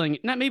wrestling,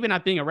 maybe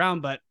not being around,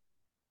 but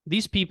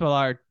these people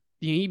are,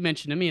 you know, he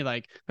mentioned to me,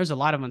 like, there's a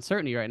lot of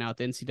uncertainty right now at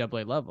the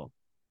NCAA level.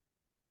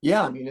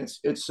 Yeah, I mean,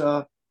 it's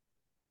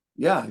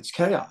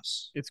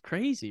chaos. It's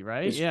crazy,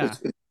 right?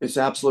 It's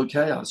absolute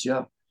chaos.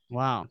 Yeah.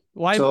 Wow.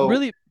 Well, I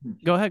really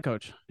go ahead,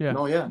 Coach. Yeah.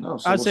 No.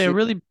 So I'd say I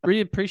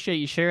really appreciate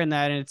you sharing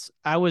that, and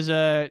I was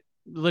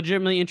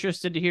legitimately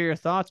interested to hear your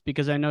thoughts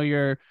because I know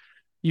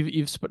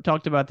you've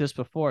talked about this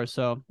before.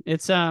 So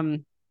it's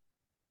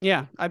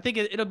yeah, I think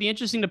it'll be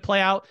interesting to play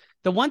out.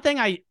 The one thing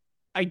I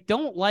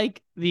don't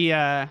like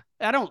I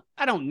don't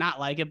not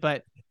like it,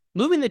 but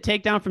moving the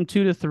takedown from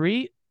 2 to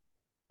 3.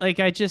 Like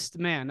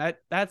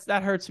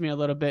that hurts me a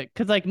little bit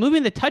because like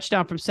moving the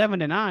touchdown from 7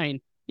 to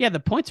 9, yeah, the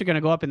points are going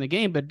to go up in the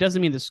game, but it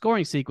doesn't mean the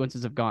scoring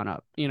sequences have gone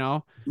up. You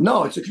know?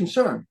 No, it's a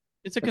concern.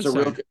 It's a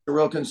concern. A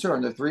real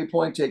concern. The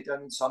 3-point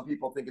takedown. Some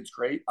people think it's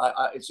great.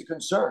 It's a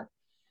concern.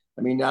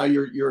 I mean, now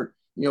you're you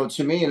know,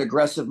 to me, an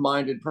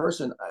aggressive-minded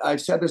person.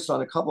 I've said this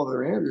on a couple of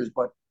other interviews,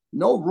 but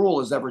no rule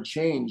has ever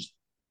changed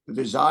the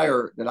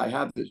desire that I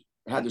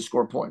had to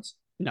score points.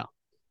 No,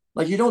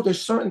 like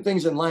there's certain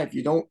things in life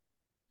you don't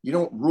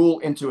rule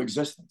into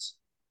existence.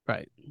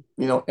 Right.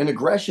 You know, and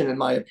aggression, in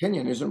my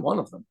opinion, isn't one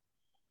of them.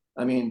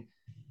 I mean,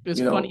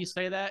 it's funny you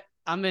say that.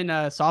 I'm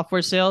in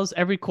software sales.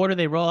 Every quarter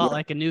they roll out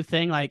like a new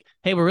thing. Like,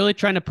 hey, we're really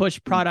trying to push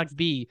product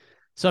B.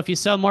 So if you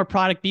sell more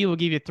product B, we'll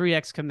give you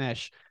 3x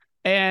commish.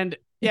 And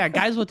yeah,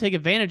 guys will take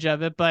advantage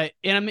of it. But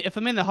if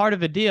I'm in the heart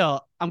of a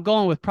deal, I'm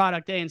going with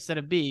product A instead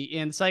of B.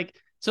 And it's like,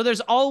 so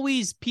there's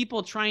always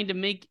people trying to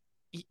make,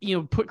 you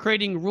know,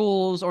 creating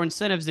rules or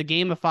incentives to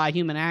gamify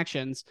human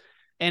actions.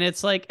 And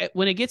it's like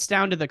when it gets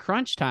down to the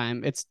crunch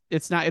time, it's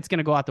going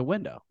to go out the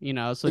window, you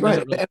know. So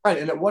right.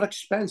 And at what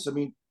expense? I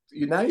mean,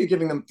 now you're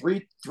giving them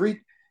three.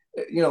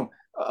 You know,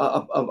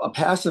 a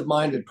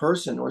passive-minded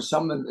person or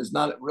someone is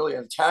not really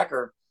an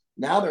attacker.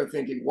 Now they're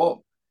thinking,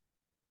 "Whoa,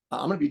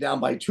 I'm going to be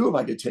down by 2 if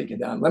I get taken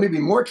down. Let me be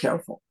more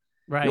careful."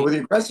 Right. You know, with the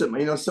aggressive,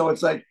 you know. So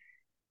it's like,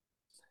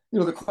 you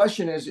know, the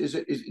question is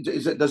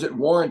it does it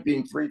warrant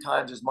being 3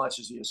 times as much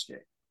as the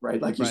escape?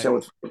 Right, like you said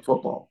with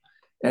football.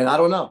 And I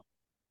don't know.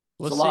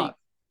 We'll see.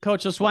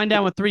 Coach, let's wind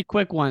down with 3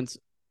 quick ones.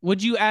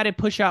 Would you add a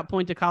push-out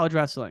point to college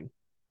wrestling?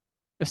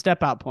 A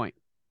step-out point?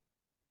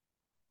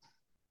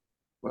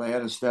 Would I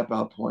add a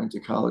step-out point to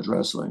college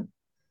wrestling?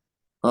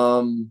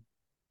 No.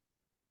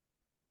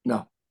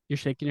 You're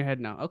shaking your head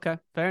no. Okay,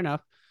 fair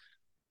enough.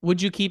 Would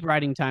you keep the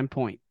riding time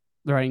point?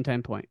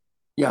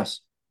 Yes.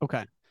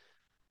 Okay.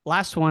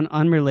 last one,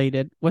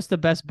 unrelated. What's the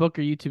best book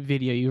or YouTube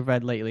video you've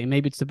read lately?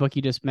 Maybe it's the book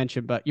you just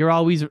mentioned, but you're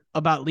always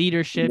about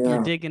leadership.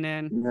 You're digging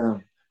in. Yeah.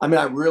 I mean,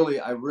 I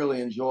really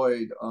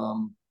enjoyed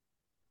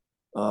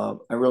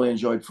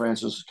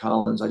Francis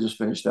Collins. I just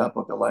finished that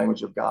book, The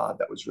Language of God.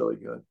 That was really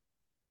good.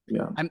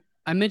 Yeah.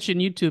 I mentioned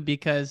YouTube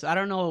because I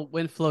don't know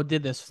when Flo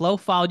did this. Flo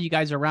followed you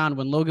guys around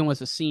when Logan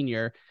was a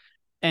senior.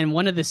 And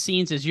one of the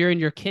scenes is you're in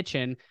your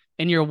kitchen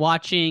and you're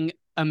watching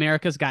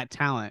America's Got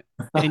Talent.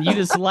 And you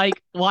just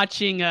like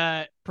watching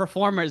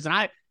performers. And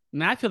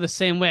I feel the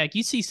same way. Like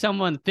you see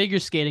someone figure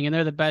skating and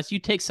they're the best. You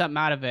take something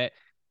out of it,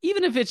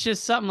 even if it's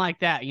just something like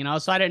that, you know?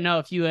 So I didn't know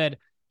if you've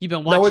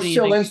been watching. No, it's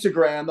still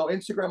Instagram. No,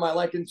 Instagram. I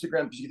like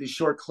Instagram because you get these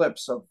short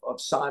clips of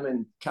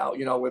Simon Cowell,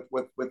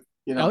 with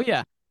Oh,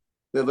 yeah.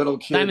 The little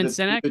kid, Simon the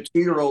Sinek?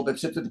 2-year-old that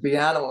sits at the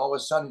piano, and all of a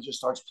sudden he just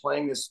starts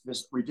playing this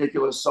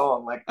ridiculous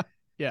song. Like,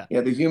 yeah,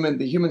 the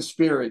human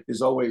spirit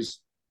is always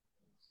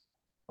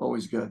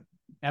good.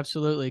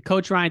 Absolutely.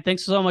 Coach Ryan,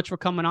 thanks so much for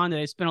coming on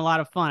today. It's been a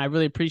lot of fun. I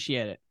really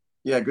appreciate it.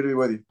 Yeah, good to be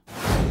with you.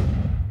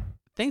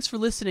 Thanks for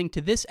listening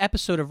to this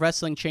episode of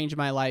Wrestling Changed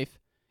My Life.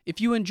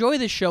 If you enjoy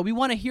this show, we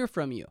want to hear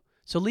from you.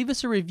 So leave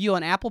us a review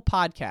on Apple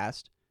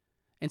Podcast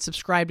and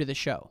subscribe to the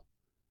show.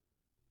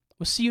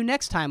 We'll see you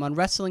next time on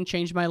Wrestling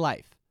Changed My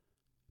Life.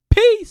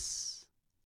 Peace!